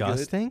tasted. wasn't good?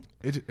 Disgusting?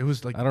 It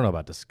was like I don't know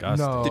about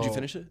disgusting. No. Did you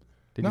finish it?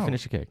 Did No. you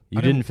finish the cake? I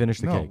You didn't finish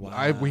the no,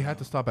 cake. we had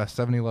to stop at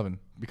 7-Eleven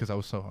because I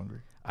was so hungry.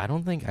 I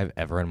don't think I've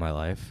ever in my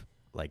life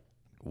like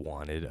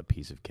wanted a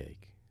piece of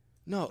cake.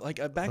 No, back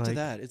to Like-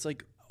 that. It's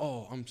like,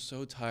 oh, I'm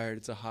so tired.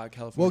 It's a hot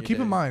California Well, keep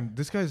day. in mind,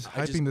 this guy's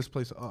I just- hyping this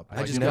place up. I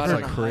I've just never got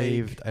on a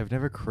craved. hike. I've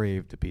never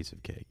craved a piece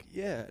of cake.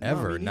 Yeah. no,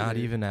 Ever. me Not neither.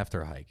 even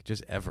after a hike.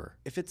 Just ever.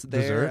 If it's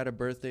there Dessert? at a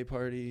birthday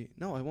party,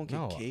 no, I won't get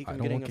No, cake. I I'm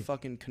don't getting want a cake.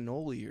 fucking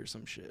cannoli or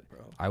some shit,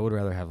 bro. I would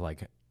rather have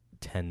like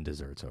 10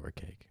 desserts over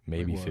cake.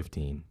 Maybe what?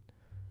 15.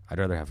 I'd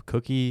rather have a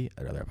cookie.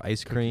 I'd rather have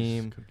ice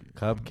cream,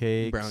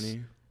 cupcakes,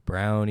 Brownie,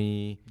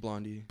 brownie,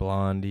 blondie,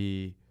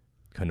 blondie,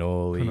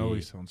 cannoli.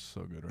 Cannoli sounds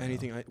so good right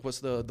anything. now. What's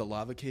the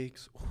lava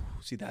cakes?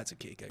 Ooh, see, that's a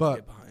cake I But- can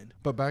get behind.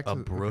 But back to A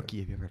okay. brookie.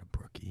 Have you ever had a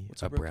brookie?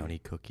 What's a a brookie? brownie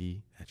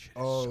cookie. That shit is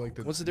Oh, so like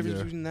the What's the difference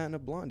yeah. between that and a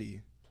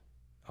blondie?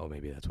 Oh,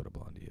 maybe that's what a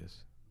blondie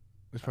is.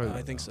 It's probably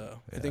I think know.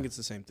 so. I Yeah. think it's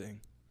the same thing.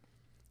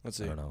 Let's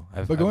see. I don't know.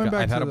 But going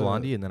back I've to had a the-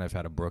 blondie and then I've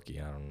had a brookie.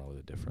 And I don't know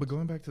the difference. But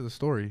going back to the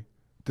story,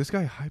 this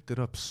guy hyped it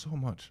up so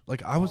much.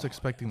 Like I was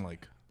expecting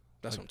like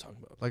That's what I'm talking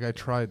about. Like I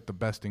tried the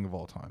best thing of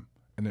all time,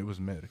 and it was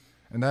mid.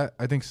 And that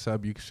I think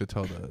Seb, you should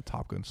tell the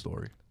Top Gun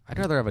story. I'd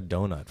rather have a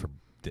donut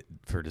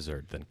for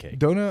dessert than cake.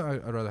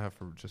 Donut, I'd rather have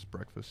for just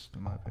breakfast,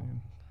 in my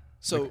opinion.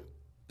 So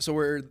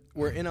we're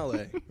in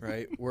LA,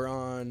 right? We're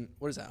on,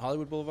 what is that,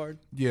 Hollywood Boulevard?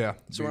 Yeah.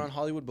 So we're on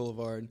Hollywood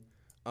Boulevard.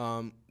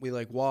 We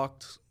like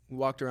walked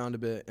around a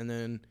bit, and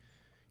then,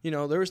 you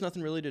know, there was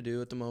nothing really to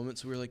do at the moment,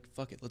 so we were like,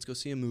 fuck it, let's go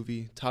see a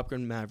movie. Top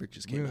Gun Maverick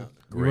just came out.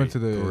 We went to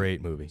the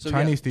great movie. So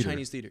Chinese theater.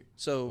 Chinese theater.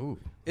 So Ooh,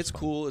 it's fun.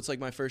 cool. It's like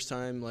my first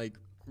time, like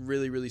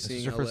really This seeing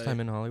is your LA. first time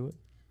in Hollywood?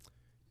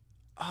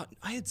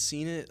 I had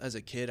seen it as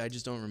a kid. I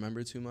just don't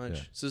remember too much.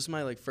 Yeah. So this is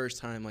my like first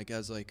time like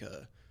as like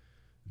a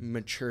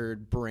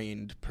matured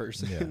brained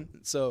person. Yeah.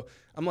 So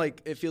I'm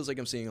like, it feels like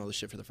I'm seeing all this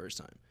shit for the first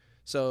time.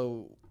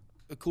 So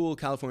a cool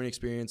California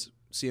experience.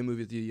 See a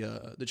movie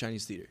at the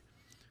Chinese theater.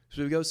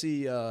 So we go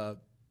see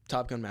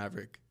Top Gun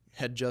Maverick.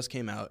 Had just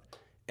came out,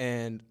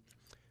 and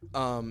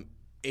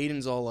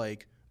Aiden's all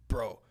like,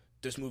 "Bro,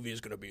 this movie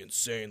is gonna be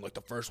insane. Like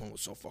the first one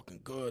was so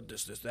fucking good.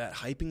 This, that,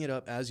 hyping it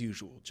up as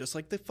usual, just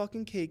like the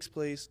fucking cakes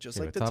place, just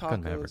Yeah, like the but Top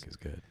Gun tacos. Maverick is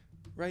good.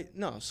 Right?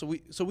 No. So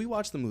we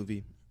watched the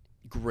movie.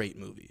 Great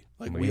movie.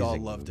 Like we all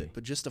Amazing loved movie. it.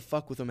 But just to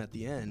fuck with him at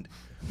the end,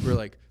 we're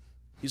like,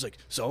 he's like,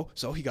 so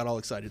he got all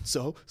excited.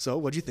 So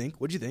what'd you think?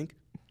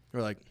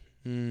 We're like,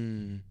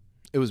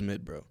 it was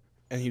mid, bro.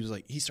 And he was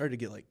like, he started to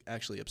get like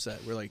actually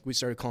upset. We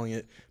started calling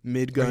it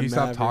mid gun. He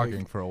stopped Maverick.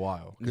 talking for a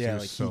while. Yeah,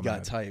 was like so he got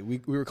mad. tight. We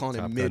were calling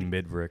Top it Gun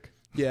Maverick.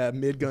 Yeah,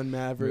 mid gun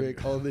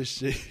Maverick. All this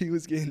shit. He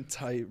was getting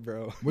tight,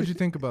 bro. What'd you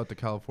think about the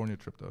California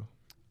trip, though?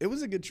 It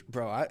was a good,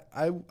 bro.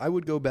 I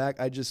would go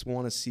back. I just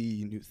want to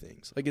see new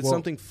things. Like it's Well-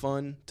 something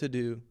fun to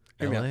do.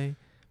 Hear me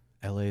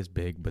out. LA is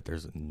big, but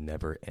there's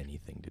never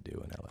anything to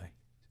do in LA.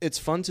 It's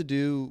fun to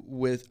do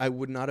with. I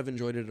would not have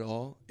enjoyed it at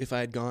all if I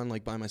had gone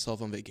like by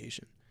myself on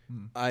vacation.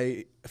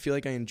 I feel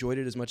like I enjoyed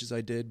it as much as I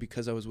did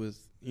because I was with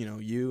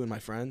you and my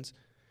friends.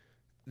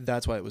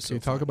 That's why it was Can so. you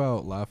talk fun.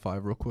 about Lab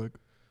 5 real quick?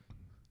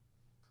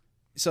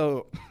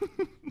 So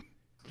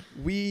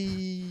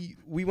we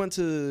went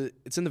to.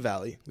 It's in the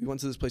Valley. We went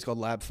to this place called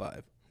Lab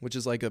 5, which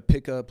is like a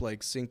pickup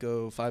like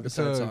Cinco 5 It's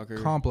side a soccer.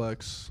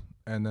 complex,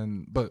 and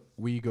then but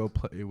we go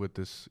play with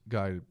this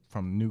guy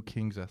from New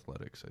Kings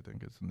Athletics, I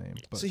think is the name.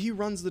 But So he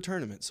runs the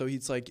tournament. So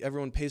he's like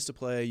everyone pays to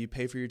play. You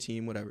pay for your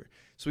team, whatever.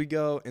 So we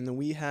go and then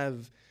we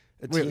have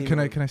a team.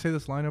 wait, can I say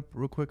this lineup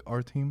real quick?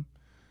 Our team,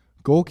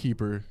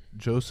 goalkeeper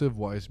Joseph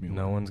Weissmuller.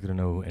 No one's gonna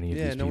know any of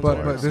Yeah, these no people. one's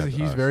but gonna except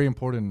he's us. very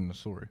important in the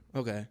story.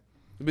 Okay.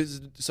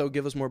 So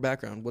give us more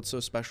background. What's so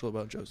special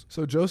about Joseph?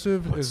 So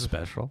Joseph What's is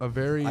special? a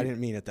very I didn't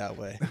mean it that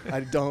way.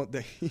 I don't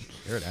think.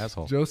 You're an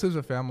asshole. Joseph's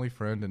a family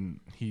friend, and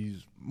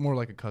he's more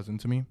like a cousin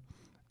to me,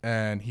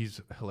 and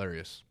he's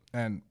hilarious.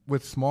 And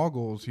with small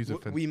goals, he's a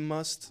We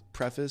must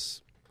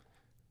preface.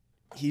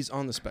 He's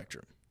on the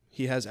spectrum.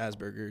 He has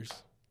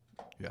Asperger's.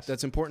 yes.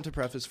 That's important to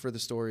preface for the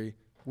story.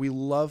 We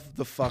love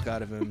the fuck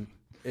out of him.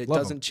 It Love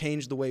him. doesn't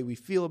change the way we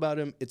feel about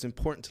him. It's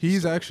important to the He's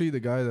story. actually the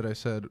guy that I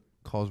said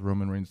calls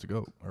Roman Reigns the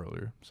GOAT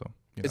earlier. So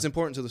It's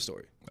important to the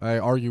story. I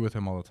argue with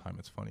him all the time.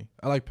 It's funny.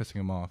 I like pissing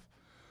him off.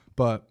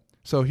 But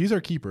so he's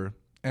our keeper,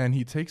 and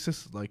he takes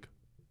this like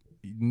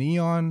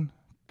neon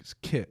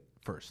kit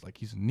first. Like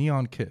he's a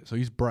neon kit. So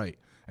he's bright,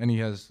 and he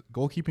has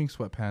goalkeeping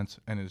sweatpants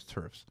and his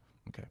turfs.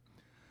 Okay.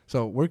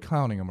 So we're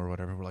clowning him or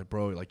whatever. We're like,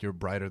 bro, like you're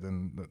brighter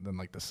than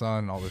like the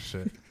sun, all this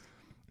shit.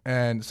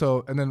 And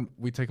then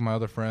we take my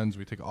other friends.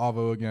 We take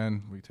Avo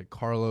again. We take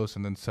Carlos,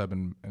 and then Seb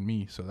and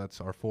me. So that's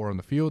our 4 on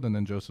the field, and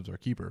then Joseph's our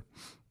keeper.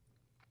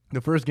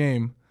 The first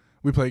game,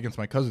 we play against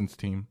my cousin's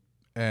team,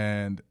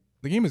 and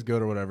the game is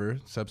good or whatever.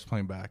 Seb's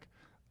playing back.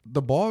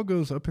 The ball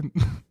goes up and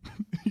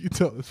you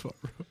tell this one,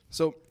 bro.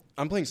 So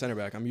I'm playing center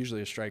back. I'm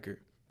usually a striker,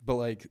 but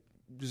like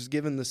just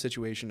given the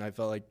situation, I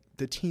felt like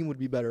the team would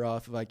be better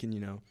off if I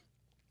can,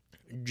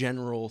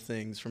 general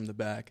things from the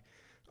back.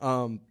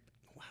 Wow.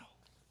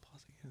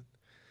 Pause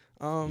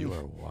again. You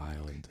are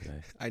wilding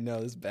today. I know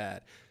this is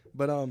bad,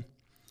 but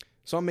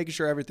so I'm making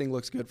sure everything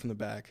looks good from the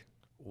back,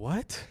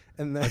 What?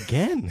 and then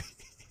Again?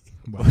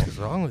 Wow. What is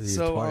wrong with you?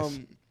 so Twice.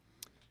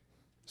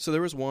 so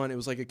there was one. It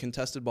was like a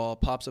contested ball,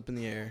 pops up in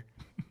the air.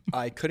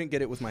 I couldn't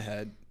get it with my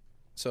head,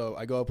 so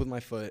I go up with my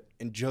foot,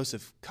 and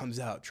Joseph comes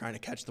out trying to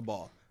catch the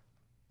ball.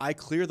 I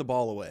clear the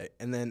ball away,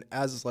 and then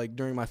as like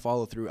during my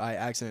follow through, I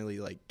accidentally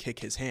like kick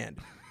his hand.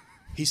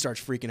 He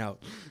starts freaking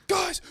out.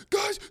 Guys,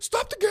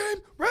 stop the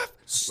game, ref!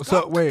 Stop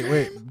So the wait.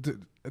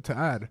 game. To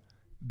add,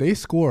 they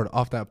scored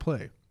off that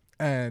play,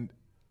 and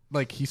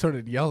like he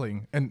started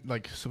yelling and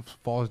like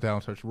falls down,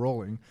 starts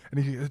rolling,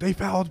 and he they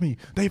fouled me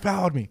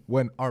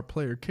when our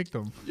player kicked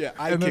him. Yeah,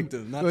 I And then, kicked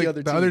him, not like, the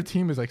other team. The other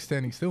team is like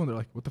standing still, and they're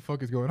like, "What the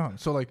fuck is going on?"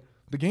 So like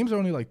the games are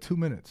only like 2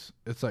 minutes.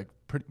 It's like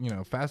pretty,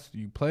 fast.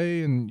 You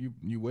play and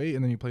you wait,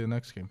 and then you play the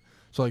next game.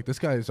 So like this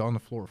guy is on the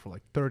floor for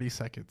like 30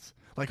 seconds.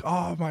 Like,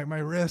 oh my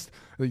wrist.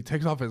 And he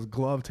takes off his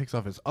glove, takes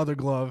off his other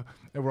glove,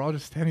 and we're all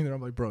just standing there.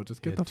 I'm like, bro,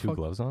 just You get had the 2 fuck.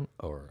 gloves on?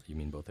 Or you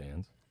mean both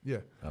hands? Yeah.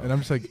 Oh. And I'm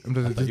just like, I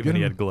thought just you get meant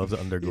he him. had gloves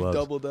under He gloves.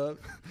 doubled up.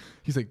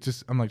 He's like,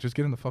 I'm like, just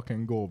get in the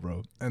fucking goal,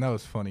 bro. And that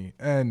was funny.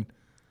 And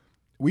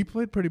We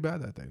played pretty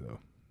bad that day though.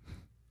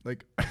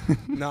 Like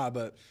Nah,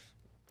 but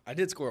I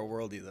did score a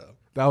worldie though.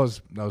 that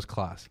was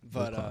class.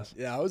 But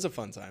yeah, it was a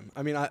fun time.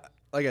 I mean,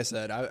 like I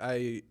said,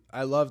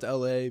 I loved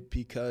LA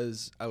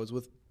because I was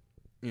with,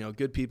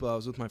 good people. I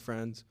was with my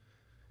friends.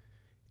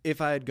 If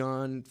I had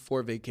gone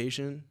for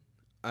vacation,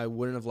 I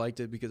wouldn't have liked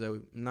it because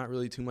I'm not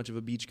really too much of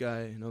a beach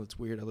guy. I know it's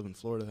weird. I live in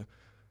Florida.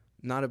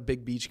 Not a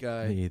big beach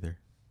guy. Me either.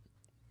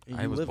 You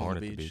I was live on born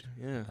the at the beach.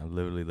 Yeah. I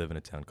literally live in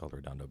a town called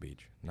Redondo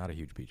Beach. Not a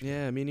huge beach.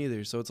 Yeah, me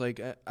neither. So it's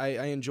like I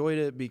enjoyed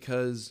it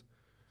because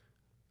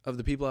of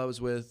the people I was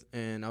with,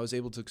 and I was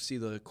able to see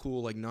the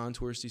cool, like,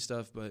 non-touristy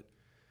stuff, but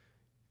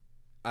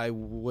I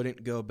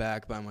wouldn't go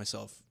back by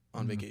myself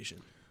on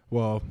vacation.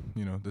 Well,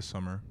 this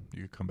summer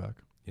you could come back.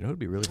 You know what would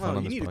be really fun Oh,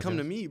 on you this need to come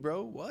to podcast? me,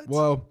 bro. What?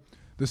 Well,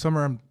 this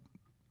summer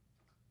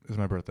is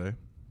my birthday.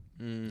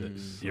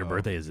 Your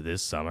birthday is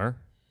this summer?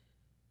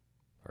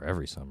 Or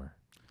every summer?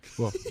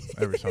 Well,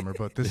 every summer,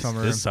 but this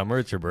summer. This summer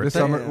it's your birthday? This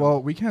summer. Damn.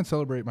 Well, we can't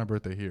celebrate my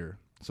birthday here,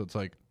 so it's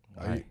like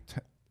Why?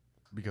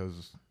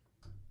 because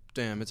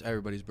Damn, it's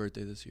everybody's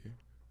birthday this year.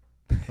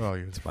 you're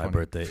It's my funny.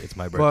 birthday. It's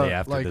my birthday But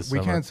after like this we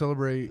summer. can't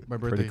celebrate my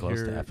birthday Pretty close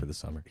here to after the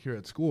summer. here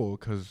at school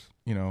because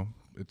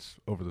it's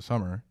over the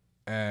summer,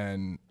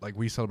 and like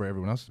we celebrate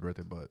everyone else's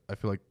birthday. But I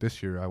feel like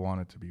this year I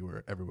want it to be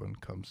where everyone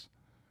comes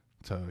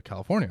to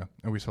California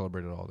and we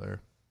celebrate it all there.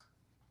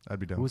 I'd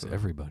be down. Who's for that.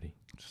 everybody?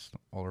 Just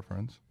all our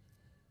friends.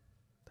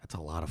 That's a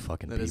lot of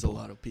fucking That people. is a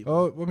lot of people.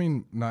 Oh, I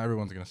mean, not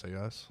everyone's gonna say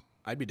yes.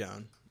 I'd be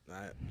down.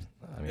 I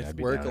mean, If I'd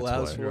be work down. It's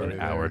allows what, for an it.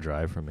 hour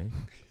drive from me.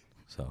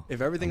 So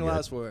If everything I'm good.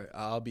 allows for it,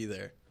 I'll be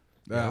there.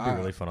 Yeah, it'd be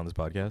really fun on this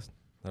podcast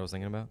that I was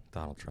thinking about.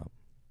 Donald Trump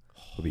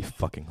would be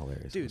fucking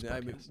hilarious. on Dude, this I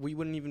mean, podcast. we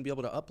wouldn't even be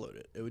able to upload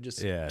it. It would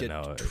just Yeah, get,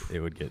 no, it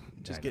would get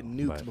just I get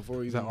know, nuked but before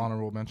we Is that even.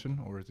 honorable mention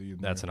or is he?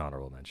 That's an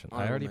honorable mention. I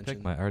Honorable already mention.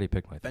 picked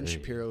my Ben three.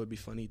 Shapiro would be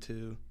funny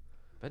too.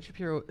 Ben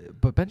Shapiro,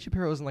 but Ben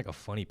Shapiro isn't like a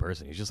funny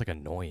person. He's just like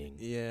annoying.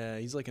 Yeah,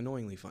 he's like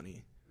annoyingly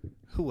funny.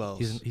 Who else?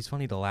 He's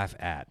funny to laugh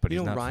at, but You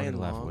he's know not Ryan funny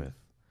to laugh Long? with.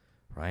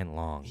 Ryan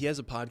Long. He has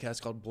a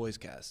podcast called Boys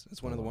Cast.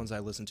 It's one of the ones I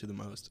listen to the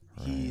most.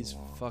 Ryan He's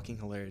Long. fucking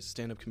hilarious.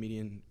 Stand-up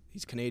comedian.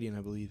 He's Canadian,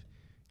 I believe.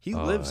 He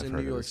Oh, lives I've in heard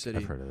New of York this- City.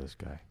 I've heard of this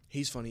guy,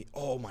 He's funny.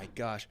 Oh my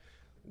gosh.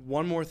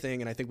 One more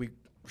thing, and I think we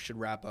should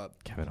wrap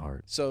up. Kevin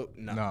Hart. So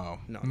No,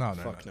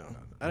 fuck no.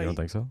 You don't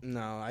think so? No,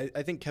 I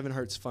think Kevin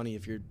Hart's funny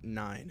if you're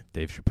 9.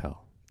 Dave Chappelle.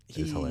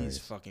 He's hilarious.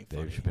 fucking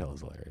funny. Dave Chappelle is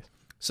hilarious.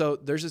 So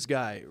there's this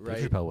guy, right?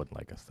 Dave Chappelle wouldn't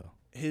like us though.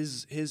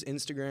 His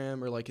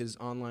Instagram or like his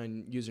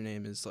online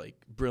username is like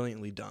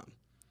brilliantly dumb.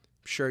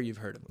 Sure, you've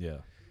heard of him. Yeah.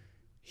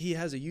 He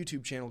has a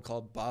YouTube channel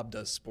called Bob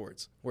Does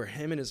Sports, where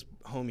him and his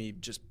homie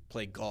just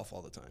play golf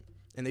all the time,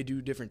 and they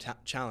do different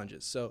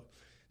challenges. So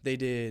they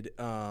did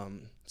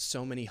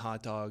so many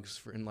hot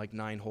dogs in like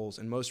 9 holes,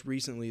 and most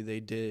recently they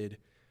did.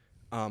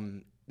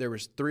 There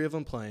was 3 of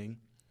them playing,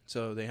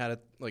 so they had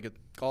a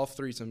golf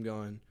threesome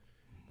going.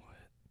 What?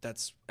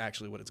 That's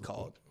actually what it's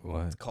called.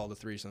 What? It's called a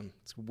threesome.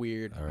 It's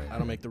weird. All right. I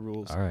don't make the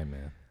rules. All right,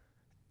 man.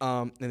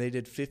 And they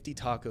did 50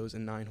 tacos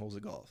and 9 holes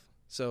of golf.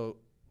 So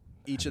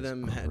each of That is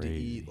them had to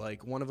eat, crazy.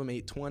 like, one of them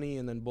ate 20,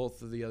 and then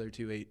both of the other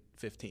 2 ate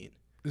 15.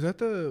 Is that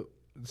the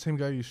same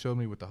guy you showed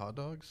me with the hot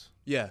dogs?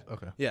 Yeah.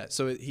 Okay. Yeah.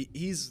 So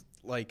he's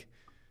like,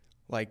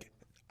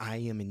 I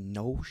am in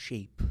no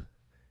shape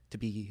to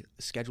be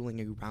scheduling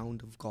a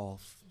round of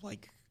golf,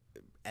 like,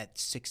 at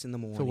 6 in the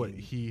morning. So what?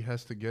 He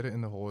has to get it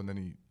in the hole and then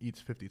he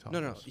eats 50 tacos.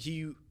 No.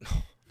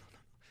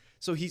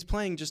 So he's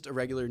playing just a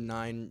regular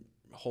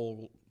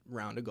 9-hole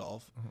round of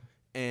golf,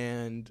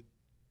 and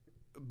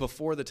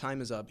before the time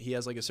is up, he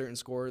has like a certain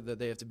score that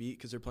they have to beat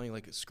because they're playing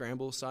like a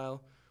scramble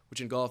style, which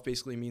in golf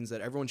basically means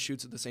that everyone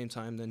shoots at the same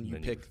time. Then you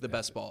pick the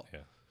best ball, Yeah.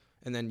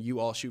 and then you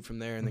all shoot from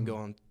there, and then go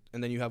on,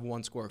 and then you have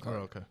one scorecard.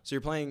 Oh, okay. So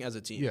you're playing as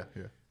a team. Yeah.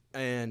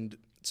 And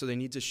so they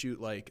need to shoot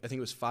like I think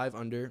it was 5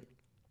 under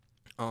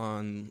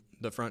on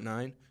the front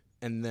 9,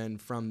 and then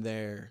from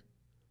there,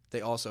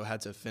 they also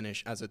had to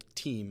finish as a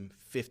team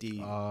 50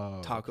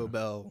 Taco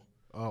Bell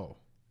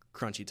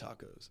crunchy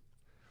tacos.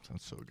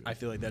 Sounds so good. I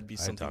feel like that'd be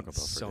I had something Taco Bell for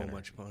so dinner.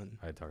 much fun.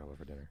 I had Taco Bell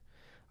for dinner.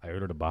 I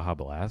ordered a Baja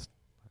Blast,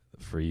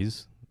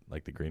 freeze,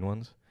 like the green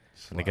ones.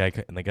 And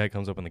the guy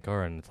comes up in the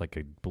car and it's like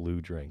a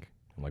blue drink.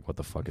 I'm like, what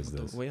the fuck is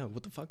this?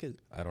 What the fuck is?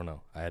 I don't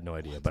know. I had no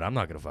idea. But I'm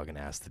not gonna fucking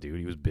ask the dude.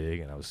 He was big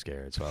and I was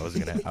scared, so I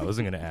wasn't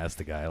gonna ask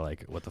the guy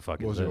like, what the fuck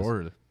What is was this? your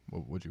order?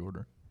 What would you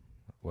order?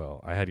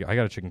 Well, I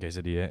got a chicken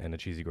quesadilla and a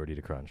cheesy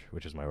gordita crunch,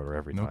 which is my order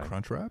every No time.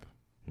 crunch wrap?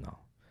 No.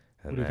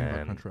 What And do you think about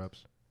then crunch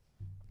wraps?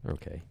 they're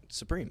okay.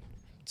 Supreme.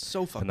 It's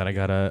so fucking. And then I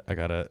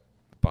got a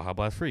Baja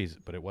Blast freeze,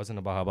 but it wasn't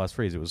a Baja Blast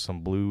freeze. It was some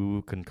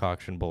blue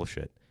concoction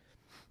bullshit.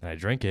 And I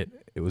drank it.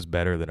 It was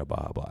better than a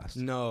Baja Blast.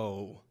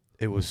 No.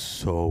 It was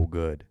so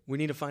good. We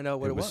need to find out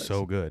what it was.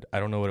 so good. I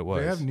don't know what it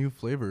was. They have new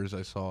flavors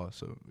I saw.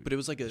 So But it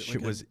was like a Shit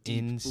like a was deep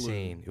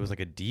insane. blue. It was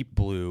like a deep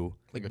blue.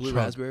 Like like a blue chug.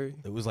 raspberry.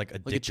 It was like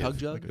addictive. Like a chug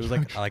jug? It was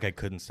like I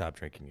couldn't stop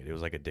drinking it. It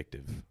was like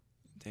addictive.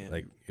 Damn.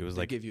 Like it was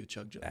they like give you a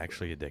chug jug.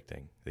 actually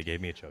addicting. They gave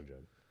me a chug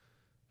jug.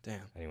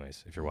 Damn.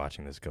 Anyways, if you're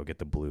watching this, go get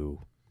the blue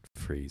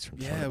freeze from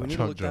Yeah, we Starbucks. need to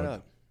Chug look jug. that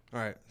up. All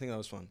right, I think that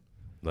was fun.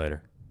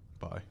 Later.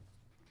 bye.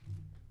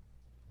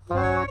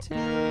 Hot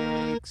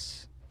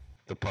takes.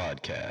 The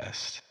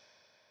podcast.